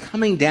people just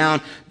coming down,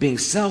 being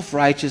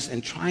self-righteous,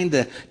 and trying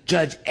to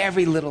judge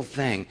every little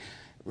thing.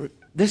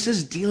 This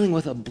is dealing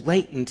with a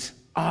blatant,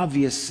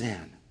 obvious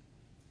sin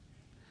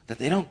that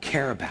they don't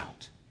care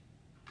about.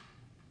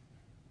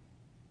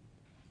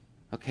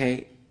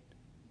 Okay?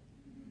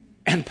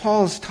 And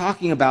Paul's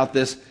talking about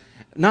this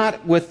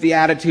not with the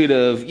attitude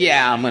of,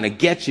 yeah, I'm going to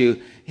get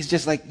you. He's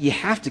just like, you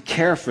have to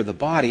care for the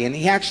body. And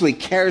he actually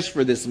cares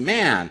for this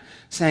man,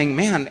 saying,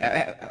 man,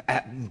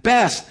 at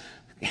best,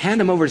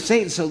 hand him over to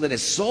Satan so that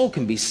his soul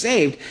can be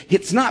saved.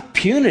 It's not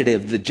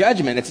punitive, the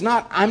judgment. It's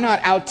not, I'm not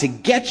out to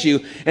get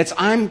you. It's,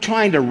 I'm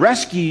trying to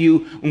rescue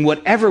you in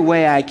whatever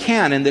way I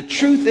can. And the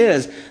truth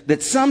is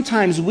that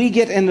sometimes we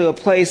get into a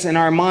place in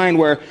our mind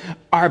where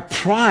our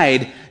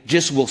pride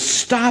just will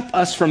stop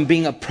us from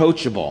being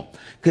approachable.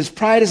 Because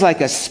pride is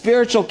like a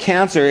spiritual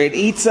cancer. It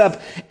eats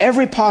up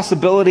every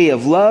possibility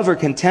of love or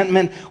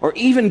contentment or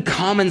even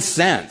common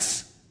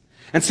sense.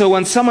 And so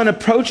when someone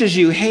approaches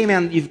you, hey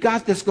man, you've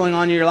got this going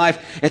on in your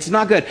life, it's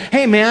not good.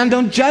 Hey man,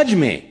 don't judge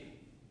me.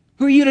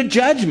 Who are you to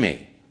judge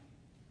me?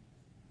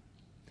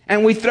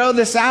 And we throw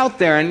this out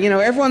there and,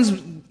 everyone's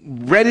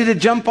ready to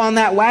jump on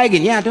that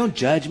wagon. Yeah, don't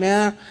judge,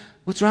 man.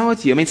 What's wrong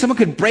with you? I mean, someone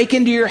could break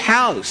into your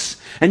house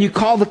and you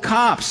call the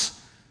cops.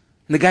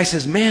 And the guy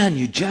says, man,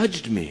 you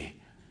judged me.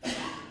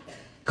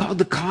 Called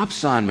the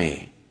cops on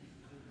me.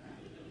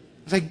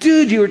 It's like,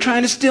 dude, you were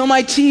trying to steal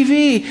my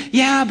TV.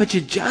 Yeah, but you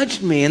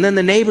judged me. And then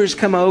the neighbors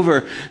come over.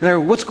 And they're,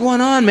 what's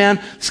going on,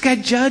 man? This guy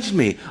judged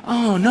me.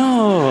 Oh,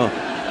 no.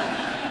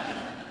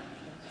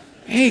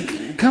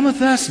 Hey, come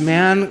with us,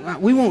 man.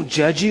 We won't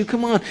judge you.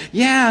 Come on.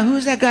 Yeah,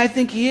 who's that guy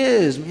think he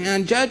is,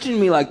 man, judging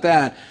me like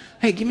that?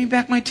 Hey, give me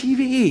back my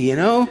TV,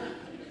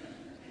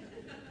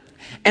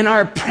 And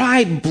our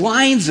pride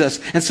blinds us.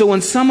 And so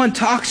when someone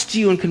talks to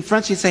you and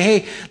confronts you and say,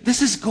 hey,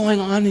 this is going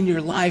on in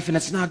your life and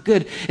it's not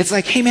good. It's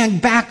like, hey man,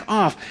 back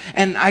off.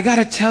 And I got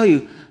to tell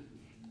you,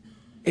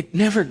 it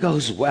never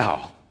goes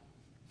well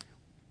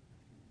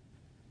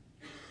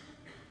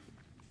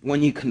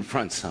when you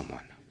confront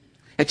someone.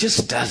 It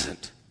just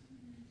doesn't.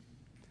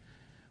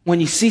 When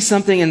you see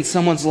something in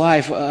someone's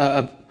life,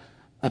 a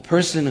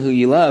person who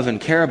you love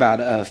and care about,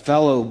 a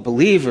fellow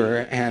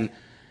believer, and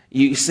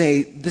you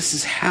say, this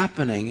is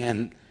happening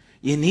and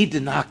you need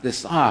to knock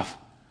this off.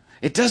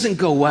 It doesn't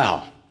go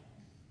well.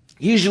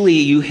 Usually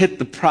you hit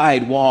the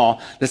pride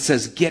wall that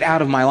says, get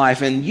out of my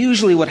life. And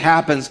usually what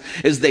happens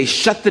is they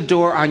shut the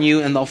door on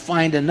you and they'll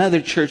find another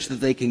church that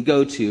they can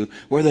go to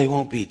where they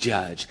won't be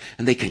judged.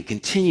 And they can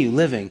continue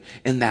living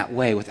in that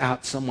way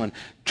without someone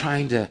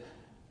trying to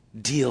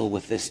deal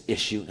with this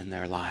issue in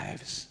their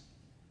lives.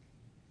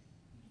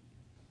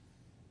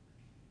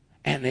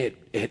 And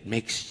it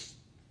makes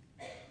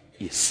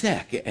you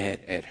sick.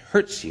 It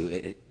hurts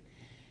you.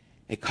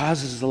 It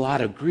causes a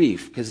lot of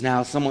grief because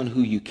now someone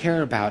who you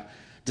care about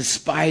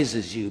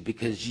despises you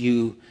because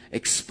you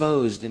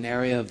exposed an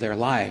area of their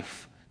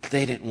life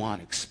they didn't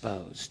want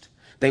exposed.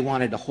 They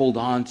wanted to hold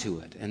on to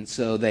it. And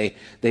so they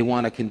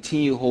want to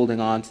continue holding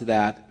on to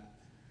that,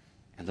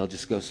 and they'll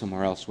just go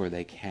somewhere else where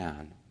they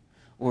can.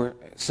 Or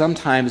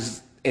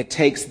sometimes it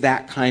takes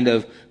that kind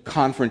of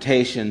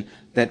confrontation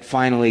that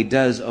finally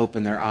does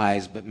open their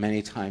eyes, but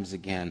many times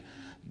again,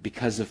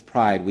 because of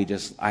pride,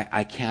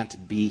 I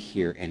can't be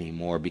here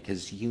anymore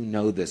because you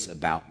know this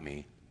about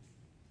me.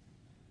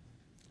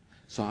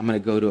 So I'm going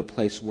to go to a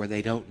place where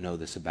they don't know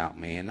this about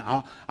me. And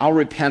I'll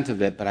repent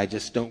of it, but I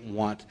just don't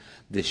want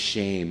this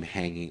shame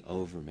hanging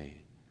over me.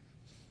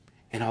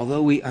 And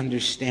although we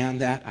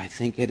understand that, I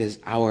think it is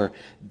our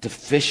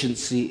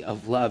deficiency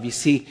of love. You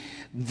see,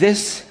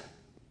 this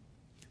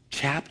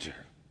chapter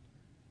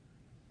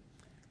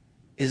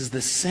is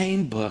the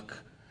same book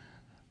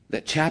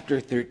that chapter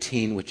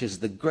 13, which is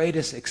the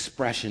greatest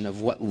expression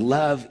of what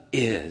love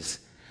is,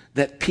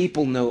 that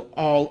people know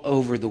all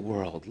over the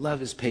world.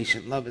 Love is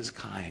patient, love is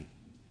kind.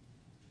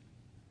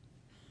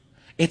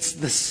 It's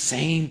the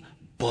same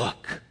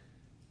book.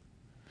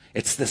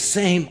 It's the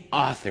same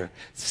author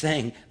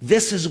saying,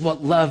 this is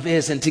what love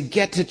is. And to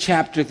get to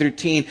chapter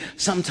 13,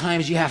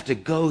 sometimes you have to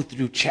go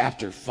through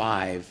chapter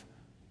 5.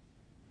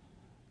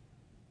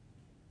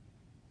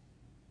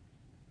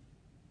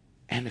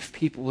 And if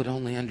people would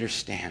only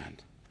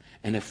understand,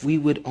 and if we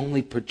would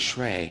only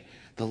portray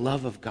the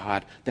love of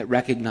God that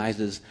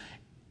recognizes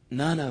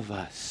none of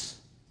us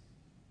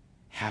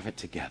have it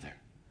together.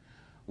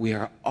 We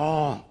are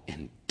all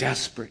in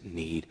desperate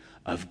need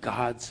of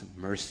God's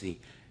mercy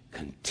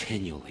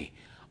continually.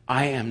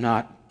 I am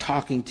not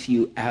talking to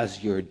you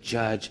as your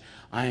judge.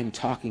 I am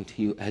talking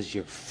to you as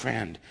your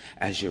friend,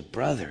 as your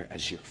brother,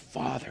 as your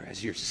father,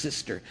 as your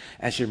sister,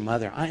 as your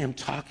mother. I am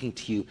talking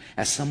to you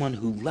as someone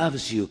who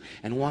loves you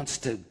and wants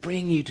to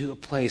bring you to a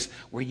place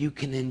where you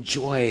can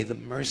enjoy the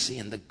mercy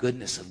and the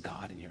goodness of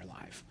God in your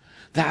life.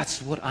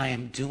 That's what I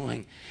am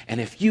doing.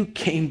 And if you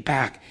came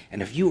back and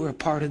if you were a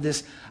part of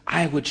this,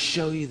 I would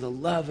show you the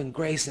love and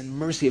grace and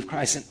mercy of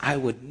Christ, and I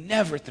would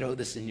never throw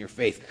this in your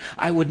face.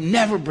 I would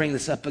never bring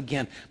this up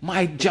again.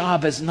 My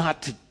job is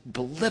not to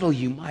belittle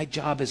you. My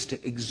job is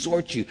to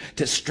exhort you,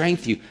 to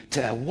strengthen you,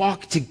 to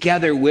walk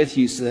together with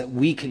you so that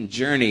we can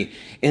journey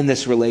in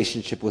this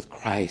relationship with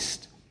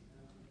Christ.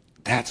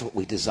 That's what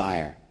we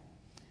desire.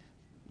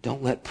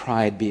 Don't let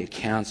pride be a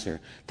cancer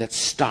that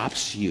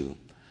stops you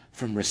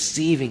from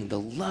receiving the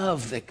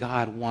love that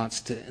God wants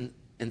to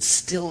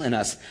instill in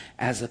us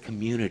as a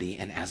community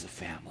and as a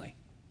family.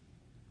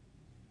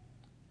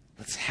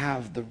 Let's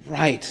have the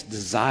right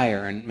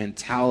desire and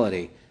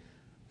mentality.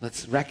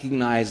 Let's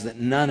recognize that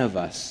none of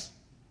us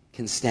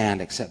can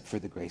stand except for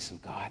the grace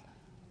of God.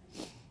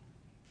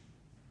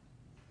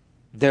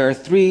 There are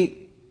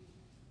three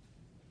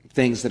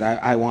things that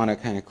I want to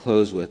kind of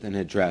close with and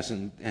address,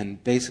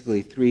 and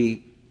basically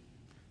three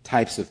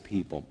types of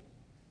people.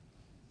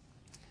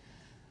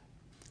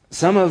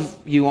 Some of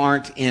you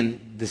aren't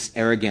in this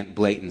arrogant,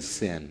 blatant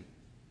sin,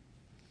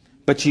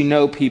 but you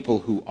know people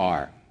who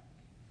are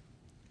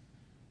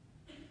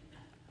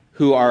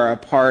a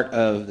part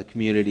of the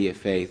community of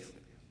faith,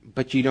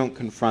 but you don't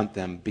confront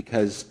them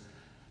because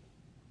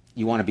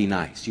you want to be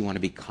nice, you want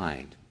to be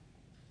kind.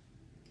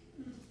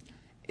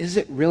 Is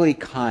it really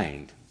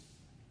kind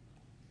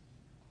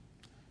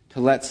to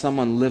let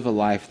someone live a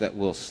life that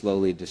will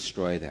slowly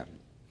destroy them?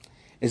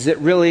 Is it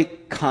really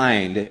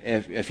kind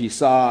if you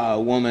saw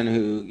a woman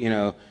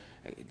who,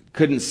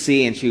 couldn't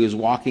see and she was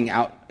walking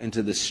out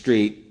into the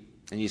street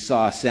and you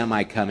saw a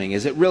semi coming?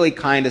 Is it really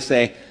kind to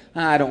say,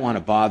 I don't want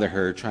to bother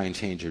her, try and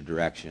change her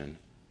direction?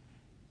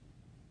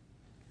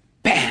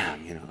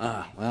 Bam!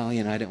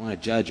 I didn't want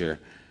to judge her.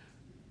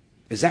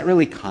 Is that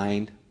really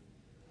kind?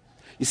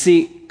 You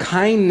see,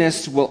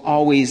 kindness will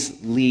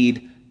always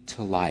lead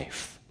to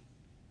life.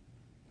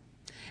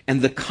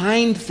 And the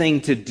kind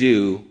thing to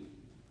do,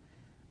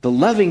 the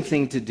loving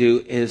thing to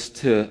do, is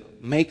to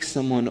make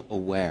someone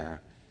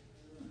aware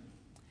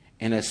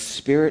in a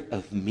spirit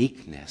of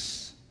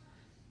meekness,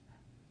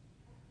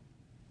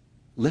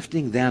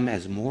 lifting them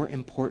as more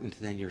important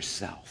than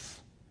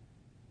yourself,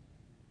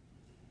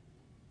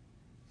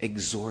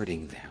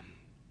 exhorting them.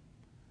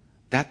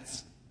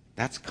 That's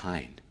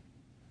kind.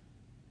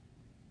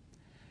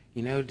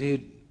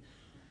 Dude,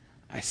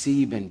 I see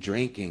you've been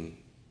drinking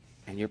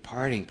and you're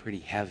partying pretty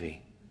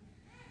heavy,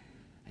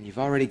 and you've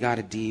already got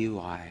a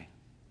DUI.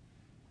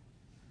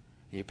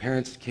 And your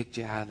parents kicked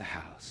you out of the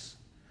house.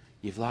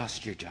 You've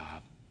lost your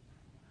job.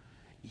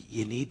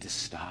 You need to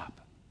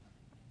stop.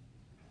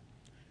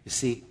 You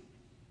see,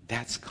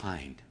 that's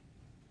kind.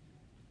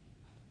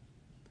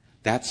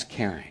 That's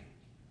caring.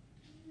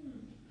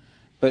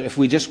 But if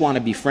we just want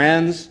to be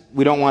friends,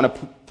 we don't want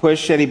to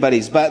push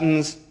anybody's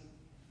buttons,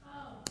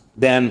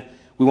 then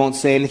we won't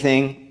say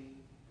anything.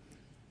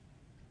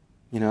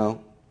 We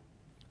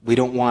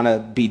don't want to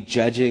be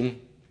judging.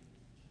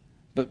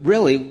 But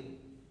really,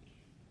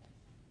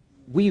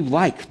 we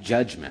like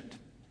judgment.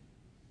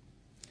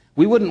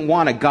 We wouldn't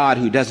want a God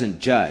who doesn't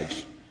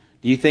judge.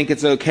 Do you think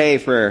it's okay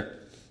for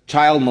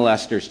child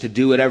molesters to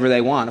do whatever they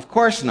want? Of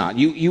course not.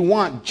 You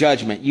want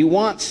judgment. You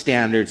want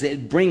standards.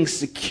 It brings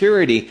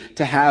security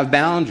to have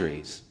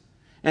boundaries.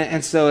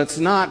 And so it's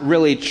not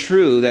really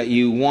true that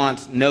you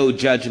want no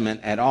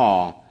judgment at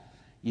all.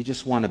 You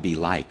just want to be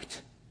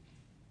liked.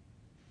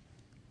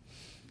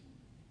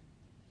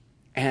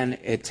 And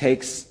it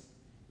takes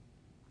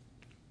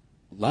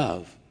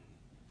love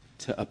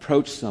to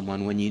approach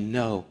someone when you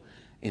know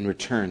in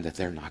return that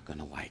they're not going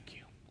to like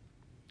you.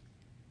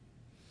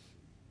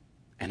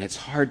 And it's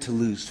hard to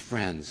lose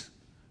friends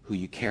who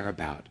you care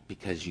about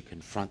because you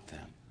confront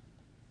them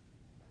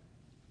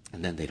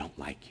and then they don't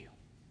like you.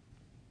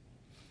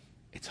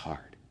 It's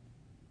hard.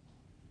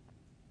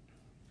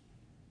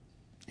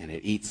 and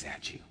it eats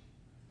at you.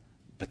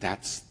 But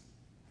that's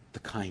the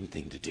kind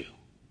thing to do.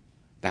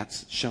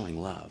 That's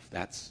showing love.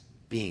 That's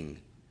being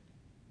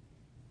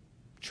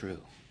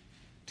true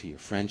to your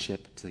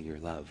friendship, to your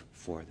love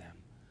for them.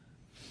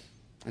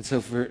 And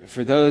so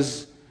for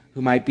those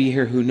who might be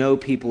here who know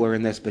people are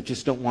in this but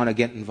just don't want to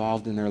get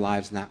involved in their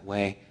lives in that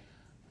way,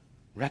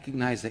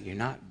 recognize that you're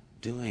not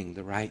doing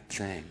the right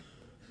thing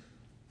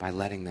by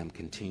letting them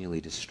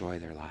continually destroy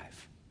their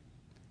life.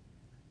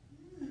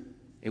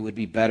 It would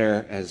be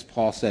better, as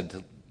Paul said,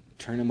 to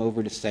turn them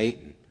over to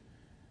Satan,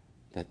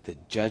 that the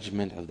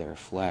judgment of their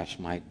flesh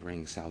might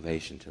bring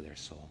salvation to their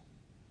soul.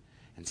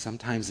 And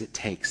sometimes it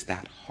takes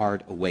that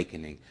hard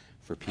awakening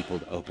for people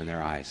to open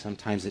their eyes.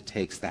 Sometimes it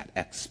takes that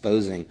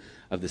exposing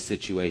of the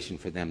situation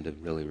for them to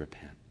really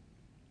repent.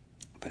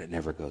 But it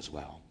never goes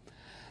well.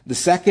 The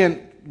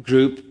second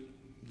group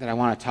that I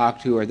want to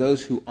talk to are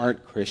those who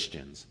aren't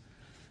Christians.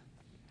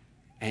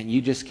 And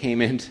you just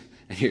came in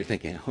and you're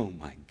thinking, oh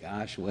my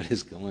gosh, what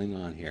is going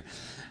on here?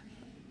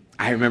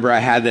 I remember I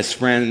had this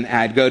friend,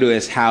 I'd go to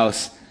his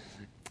house,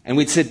 and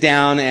we'd sit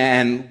down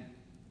and,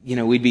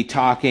 we'd be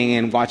talking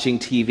and watching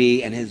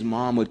TV, and his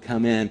mom would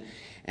come in,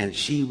 and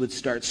she would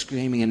start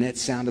screaming, and it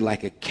sounded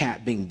like a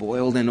cat being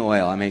boiled in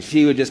oil. I mean,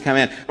 she would just come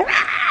in,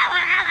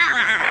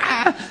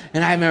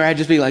 and I remember I'd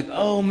just be like,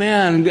 oh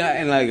man,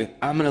 and like,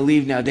 I'm going to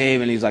leave now,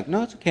 Dave. And he's like,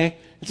 no, it's okay.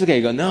 It's okay.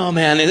 You go, no,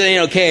 man, it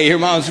ain't okay. Your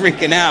mom's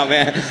freaking out,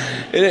 man.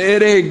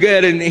 It ain't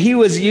good. And he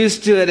was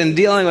used to it and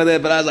dealing with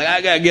it, but I was like,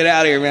 I got to get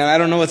out of here, man. I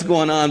don't know what's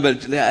going on,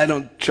 but I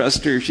don't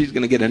trust her. She's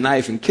going to get a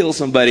knife and kill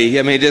somebody.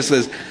 I mean, it just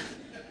was.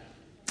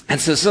 And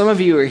so some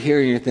of you are here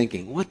and you're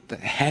thinking, what the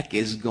heck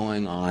is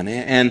going on?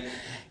 And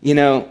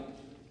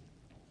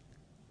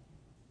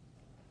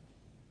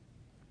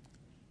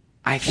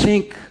I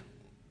think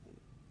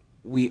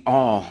we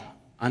all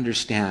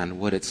understand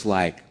what it's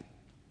like,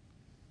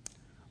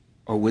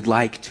 or would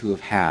like to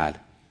have had,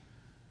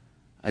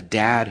 a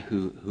dad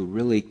who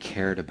really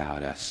cared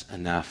about us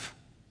enough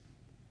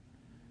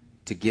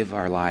to give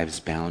our lives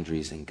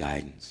boundaries and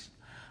guidance.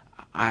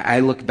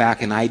 I look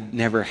back and I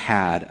never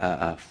had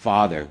a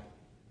father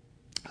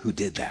who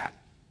did that.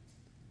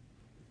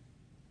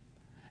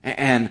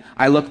 And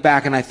I look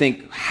back and I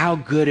think how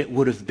good it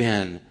would have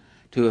been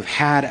to have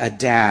had a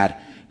dad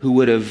who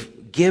would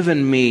have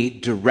given me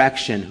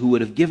direction, who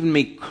would have given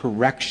me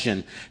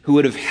correction, who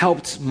would have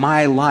helped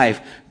my life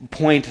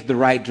point the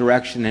right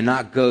direction and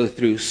not go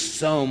through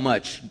so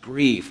much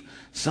grief,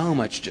 so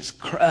much just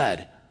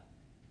crud.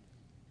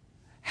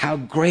 How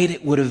great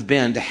it would have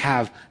been to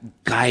have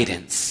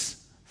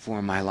guidance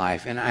for my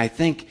life. And I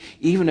think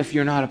even if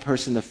you're not a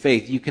person of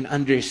faith, you can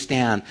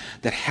understand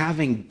that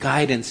having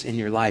guidance in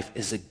your life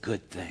is a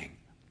good thing.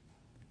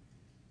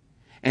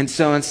 And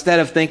so instead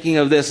of thinking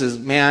of this as,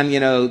 man,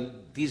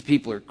 these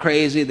people are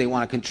crazy, they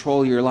want to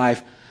control your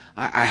life,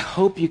 I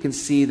hope you can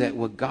see that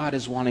what God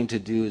is wanting to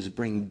do is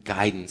bring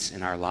guidance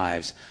in our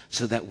lives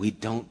so that we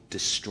don't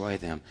destroy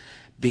them.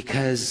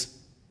 Because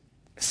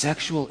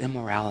sexual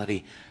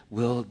immorality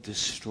will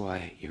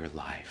destroy your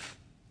life.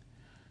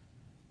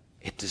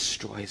 It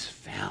destroys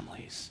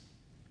families.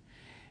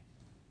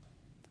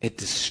 It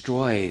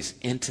destroys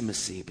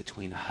intimacy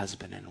between a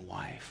husband and a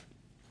wife.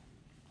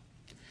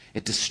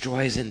 It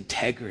destroys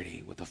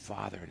integrity with a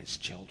father and his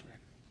children.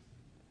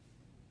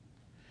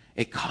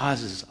 It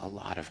causes a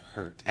lot of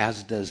hurt,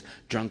 as does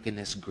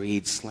drunkenness,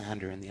 greed,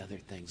 slander, and the other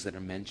things that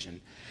are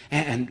mentioned.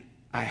 And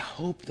I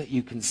hope that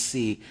you can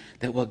see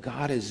that what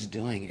God is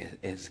doing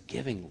is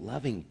giving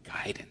loving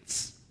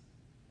guidance.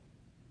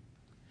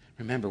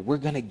 Remember, we're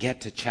going to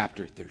get to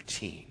chapter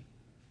 13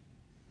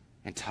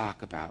 and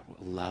talk about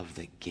love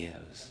that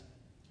gives.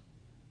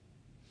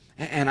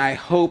 And I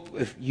hope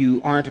if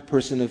you aren't a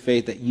person of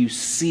faith that you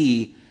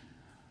see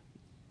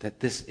that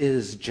this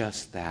is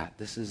just that.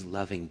 This is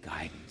loving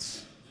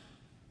guidance.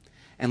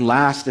 And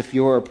last, if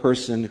you're a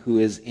person who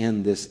is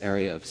in this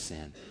area of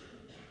sin,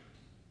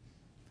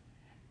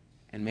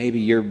 and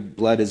maybe your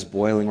blood is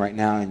boiling right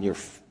now and you're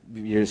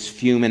just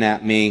fuming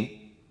at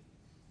me,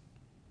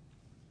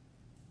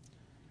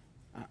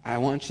 I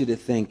want you to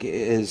think,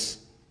 is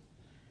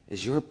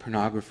your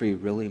pornography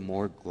really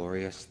more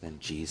glorious than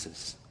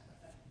Jesus?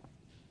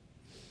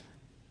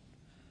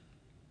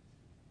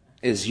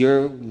 Is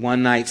your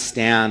one-night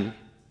stand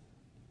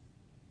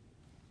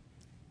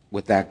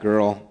with that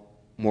girl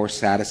more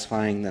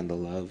satisfying than the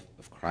love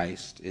of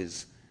Christ?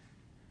 Is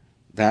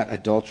that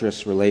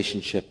adulterous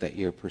relationship that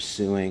you're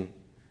pursuing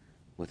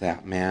with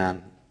that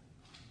man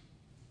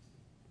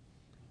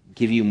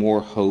give you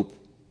more hope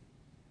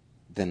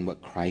than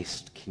what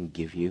Christ can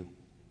give you?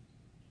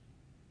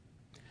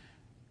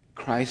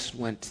 Christ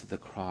went to the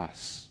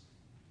cross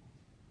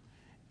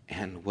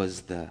and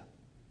was the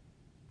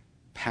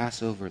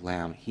Passover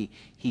lamb.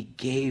 He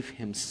gave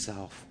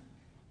himself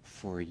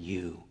for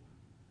you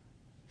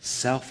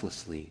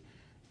selflessly.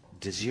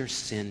 Does your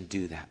sin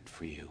do that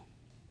for you?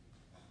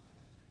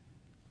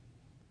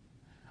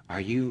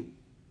 Are you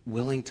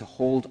willing to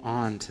hold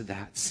on to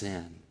that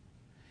sin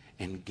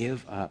and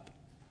give up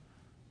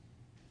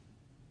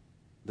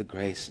the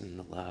grace and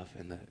the love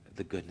and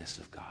the goodness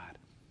of God?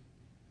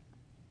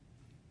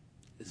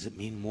 Does it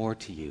mean more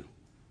to you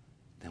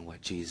than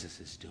what Jesus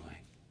is doing?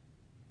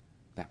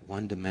 That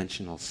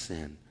one-dimensional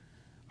sin.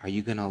 Are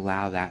you going to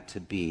allow that to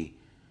be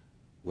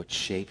what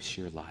shapes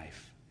your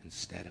life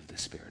instead of the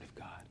Spirit of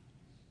God?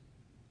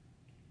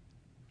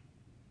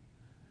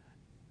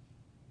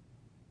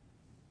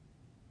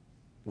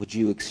 Would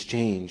you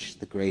exchange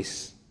the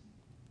grace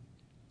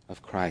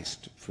of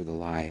Christ for the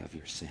lie of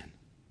your sin?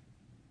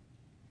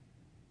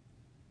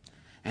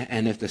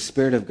 And if the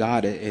Spirit of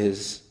God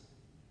is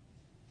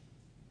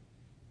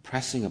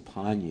pressing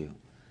upon you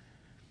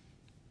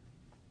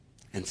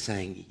and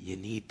saying, you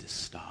need to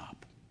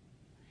stop.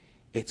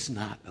 It's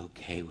not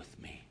okay with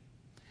me.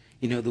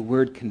 You know, the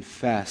word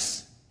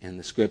confess in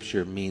the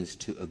Scripture means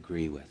to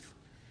agree with.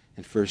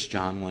 In 1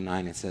 John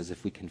 1:9 it says,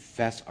 if we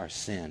confess our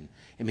sin,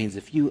 it means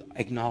if you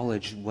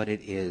acknowledge what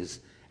it is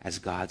as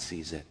God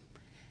sees it,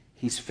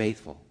 He's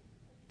faithful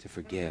to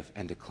forgive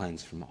and to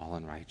cleanse from all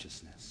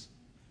unrighteousness.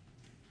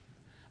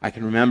 I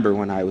can remember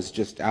when I was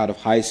just out of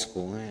high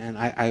school, and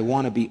I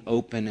want to be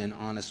open and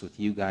honest with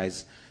you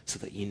guys so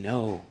that you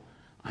know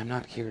I'm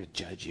not here to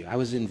judge you. I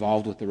was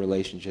involved with the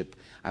relationship.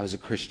 I was a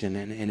Christian,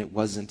 and it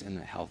wasn't in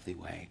a healthy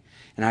way.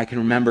 And I can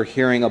remember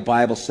hearing a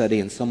Bible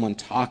study and someone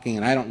talking,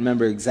 and I don't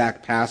remember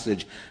exact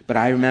passage, but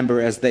I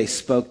remember as they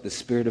spoke, the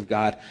Spirit of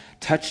God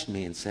touched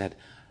me and said,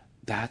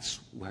 that's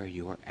where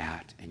you're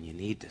at, and you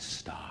need to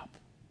stop.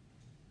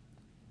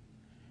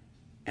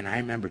 And I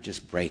remember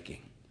just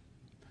breaking,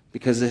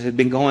 because it had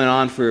been going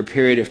on for a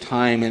period of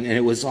time, and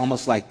it was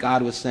almost like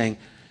God was saying,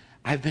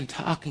 I've been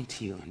talking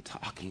to you and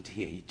talking to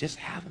you. You just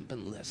haven't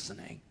been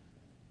listening.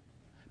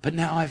 But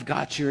now I've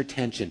got your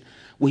attention.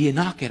 Will you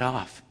knock it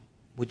off?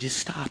 Would you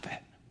stop it?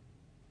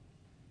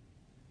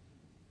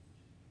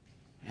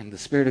 And the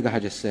Spirit of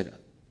God just said,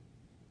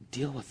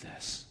 deal with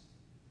this.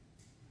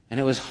 And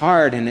it was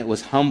hard, and it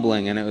was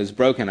humbling, and it was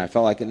broken. I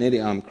felt like an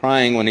idiot. I'm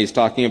crying when he's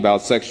talking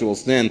about sexual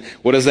sin.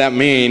 What does that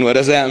mean? What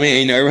does that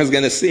mean? Everyone's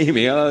going to see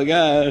me. Oh,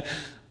 God.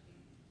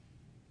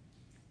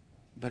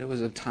 But it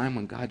was a time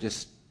when God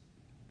just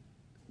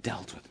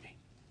dealt with me.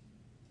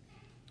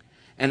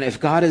 And if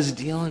God is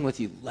dealing with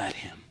you, let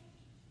Him.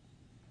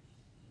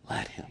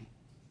 Let Him.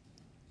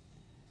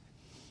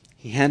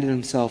 He handed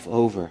Himself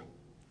over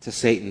to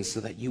Satan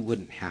so that you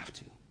wouldn't have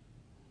to.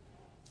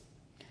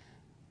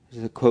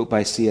 There's a quote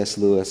by C.S.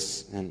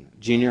 Lewis, and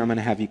Junior, I'm going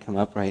to have you come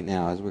up right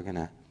now as we're going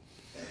to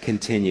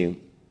continue.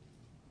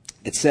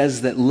 It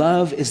says that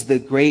love is the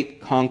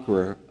great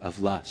conqueror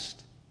of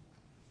lust.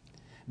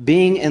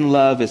 Being in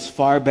love is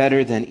far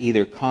better than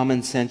either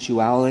common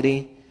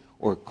sensuality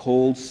or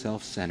cold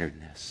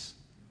self-centeredness.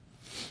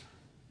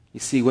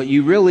 You see, what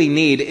you really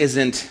need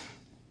isn't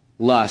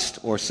lust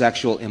or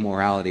sexual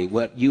immorality.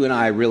 What you and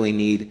I really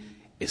need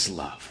is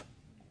love.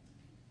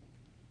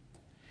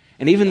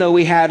 And even though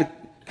we had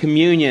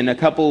communion a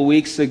couple of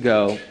weeks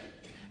ago,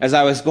 as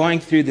I was going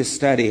through this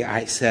study,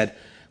 I said,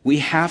 we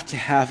have to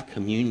have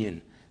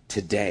communion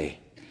today,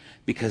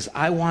 because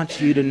I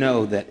want you to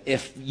know that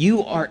if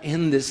you are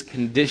in this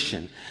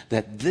condition,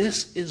 that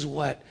this is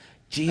what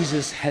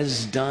Jesus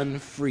has done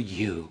for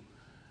you,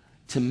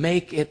 to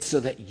make it so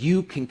that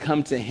you can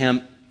come to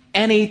Him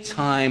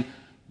anytime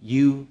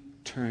you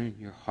turn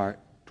your heart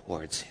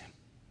towards Him.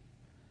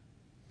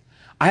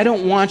 I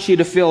don't want you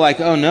to feel like,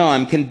 oh no,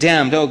 I'm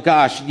condemned. Oh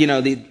gosh,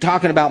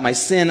 talking about my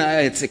sin,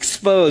 it's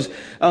exposed.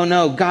 Oh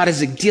no, God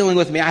is dealing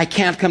with me. I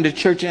can't come to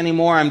church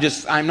anymore.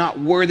 I'm not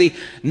worthy.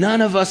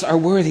 None of us are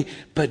worthy.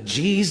 But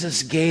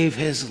Jesus gave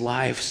His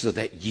life so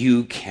that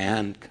you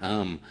can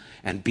come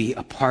and be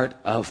a part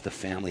of the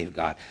family of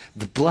God.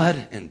 The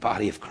blood and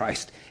body of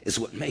Christ is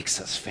what makes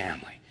us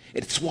family.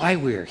 It's why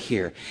we're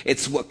here.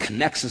 It's what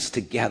connects us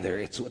together.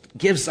 It's what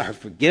gives our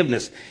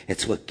forgiveness.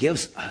 It's what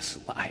gives us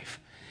life.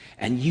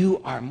 And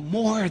you are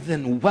more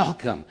than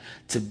welcome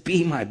to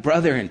be my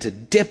brother and to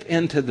dip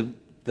into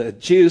the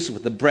juice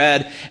with the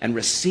bread and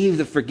receive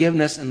the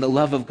forgiveness and the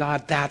love of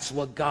God. That's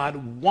what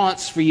God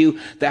wants for you.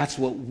 That's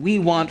what we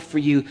want for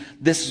you.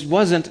 This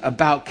wasn't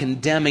about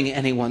condemning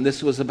anyone.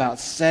 This was about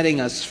setting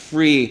us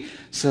free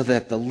so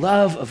that the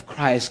love of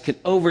Christ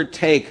could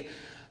overtake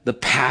the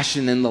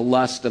passion and the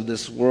lust of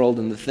this world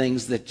and the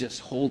things that just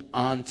hold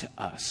on to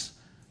us,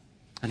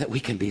 and that we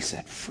can be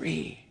set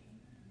free.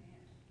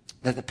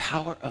 That the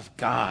power of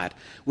God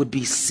would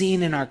be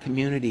seen in our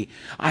community.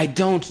 I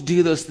don't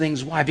do those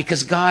things. Why?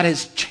 Because God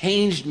has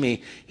changed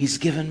me. He's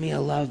given me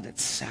a love that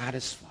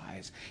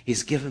satisfies.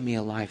 He's given me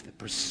a life that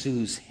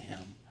pursues Him.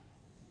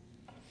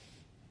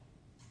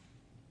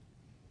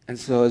 And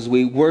so as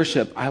we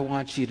worship, I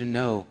want you to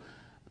know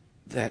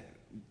that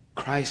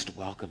Christ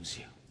welcomes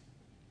you.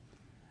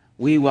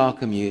 We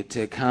welcome you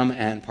to come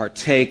and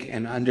partake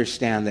and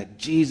understand that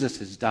Jesus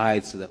has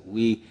died so that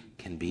we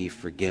can be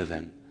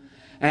forgiven.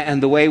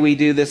 And the way we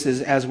do this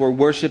is as we're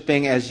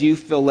worshiping, as you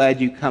feel led,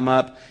 you come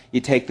up,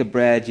 you take the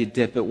bread, you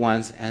dip it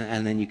once,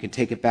 and then you can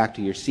take it back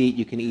to your seat.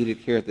 You can eat it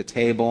here at the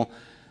table.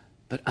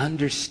 But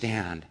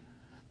understand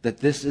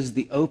that this is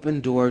the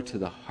open door to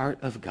the heart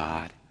of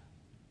God,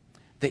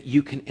 that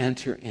you can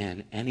enter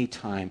in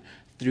anytime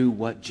through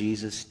what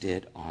Jesus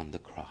did on the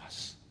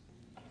cross.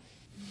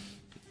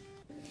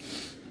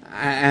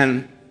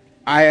 And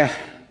I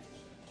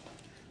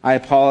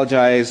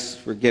apologize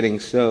for getting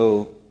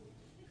so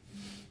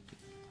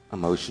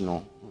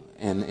emotional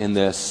in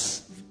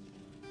this.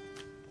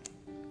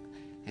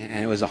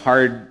 And it was a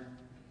hard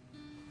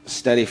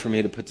study for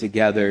me to put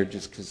together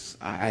just because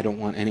I don't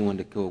want anyone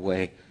to go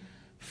away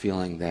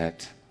feeling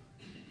that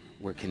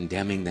we're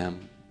condemning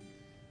them.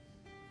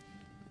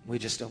 We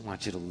just don't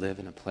want you to live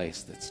in a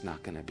place that's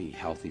not going to be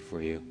healthy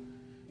for you.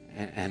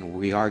 And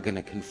we are going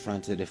to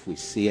confront it if we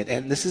see it.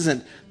 And this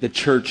isn't the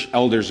church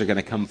elders are going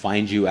to come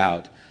find you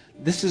out.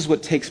 This is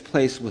what takes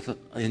place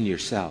within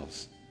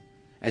yourselves.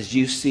 As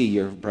you see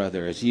your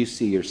brother, as you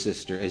see your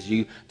sister, as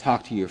you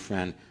talk to your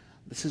friend,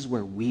 this is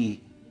where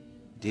we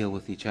deal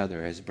with each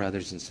other as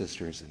brothers and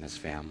sisters and as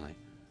family.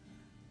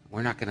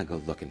 We're not going to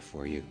go looking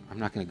for you. I'm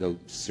not going to go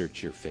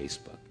search your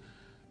Facebook.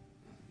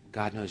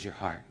 God knows your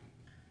heart.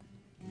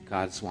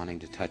 God's wanting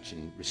to touch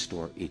and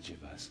restore each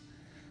of us.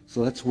 So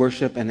let's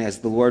worship, and as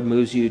the Lord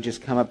moves you,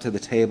 just come up to the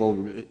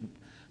table,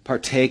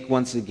 partake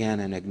once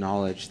again, and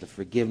acknowledge the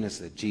forgiveness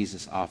that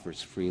Jesus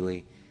offers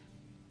freely,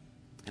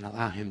 and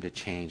allow him to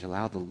change.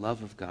 Allow the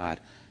love of God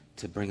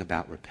to bring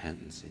about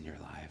repentance in your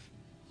life.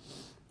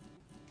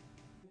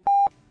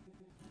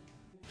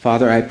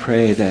 Father, I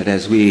pray that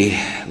as we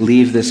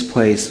leave this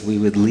place, we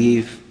would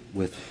leave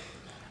with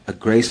a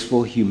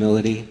graceful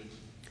humility,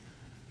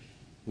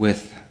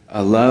 with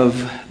a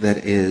love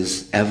that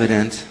is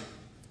evident,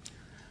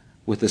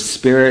 with a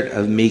spirit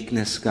of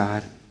meekness,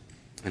 God,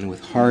 and with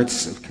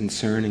hearts of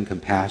concern and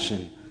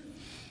compassion.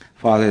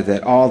 Father,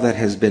 that all that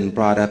has been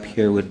brought up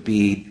here would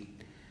be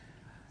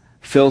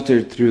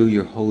filtered through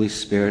your Holy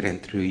Spirit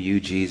and through you,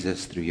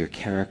 Jesus, through your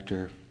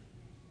character.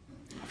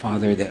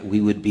 Father, that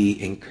we would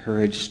be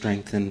encouraged,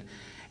 strengthened,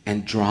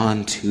 and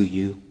drawn to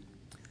you.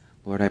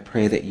 Lord, I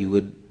pray that you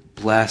would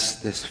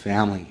bless this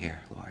family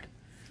here, Lord.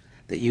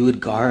 That you would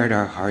guard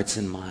our hearts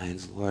and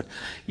minds, Lord.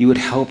 You would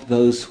help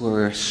those who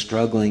are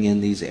struggling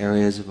in these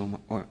areas of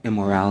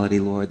immorality,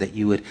 Lord. That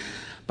you would,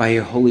 by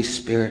your Holy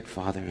Spirit,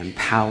 Father,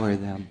 empower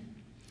them.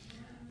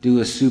 Do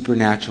a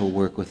supernatural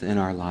work within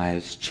our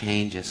lives.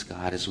 Change us,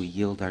 God, as we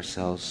yield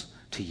ourselves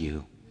to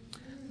you.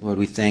 Lord,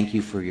 we thank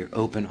you for your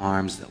open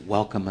arms that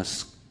welcome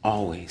us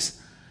always.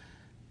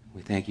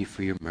 We thank you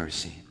for your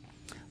mercy.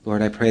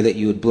 Lord, I pray that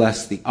you would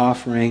bless the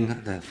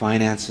offering, the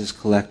finances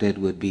collected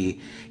would be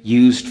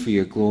used for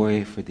your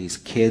glory, for these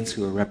kids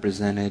who are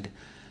represented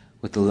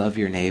with the love of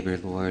your neighbor,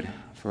 Lord.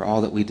 For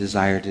all that we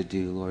desire to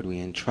do, Lord, we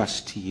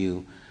entrust to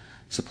you.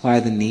 Supply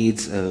the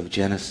needs of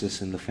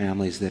Genesis and the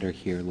families that are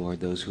here,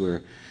 Lord, those who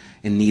are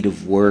in need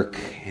of work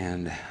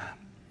and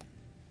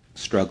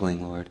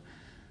struggling, Lord.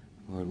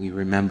 Lord, we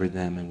remember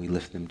them and we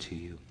lift them to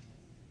you.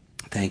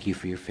 Thank you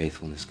for your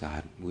faithfulness,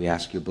 God. We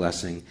ask your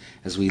blessing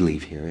as we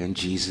leave here. In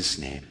Jesus'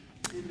 name,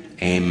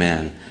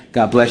 amen.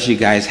 God bless you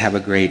guys. Have a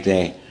great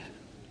day.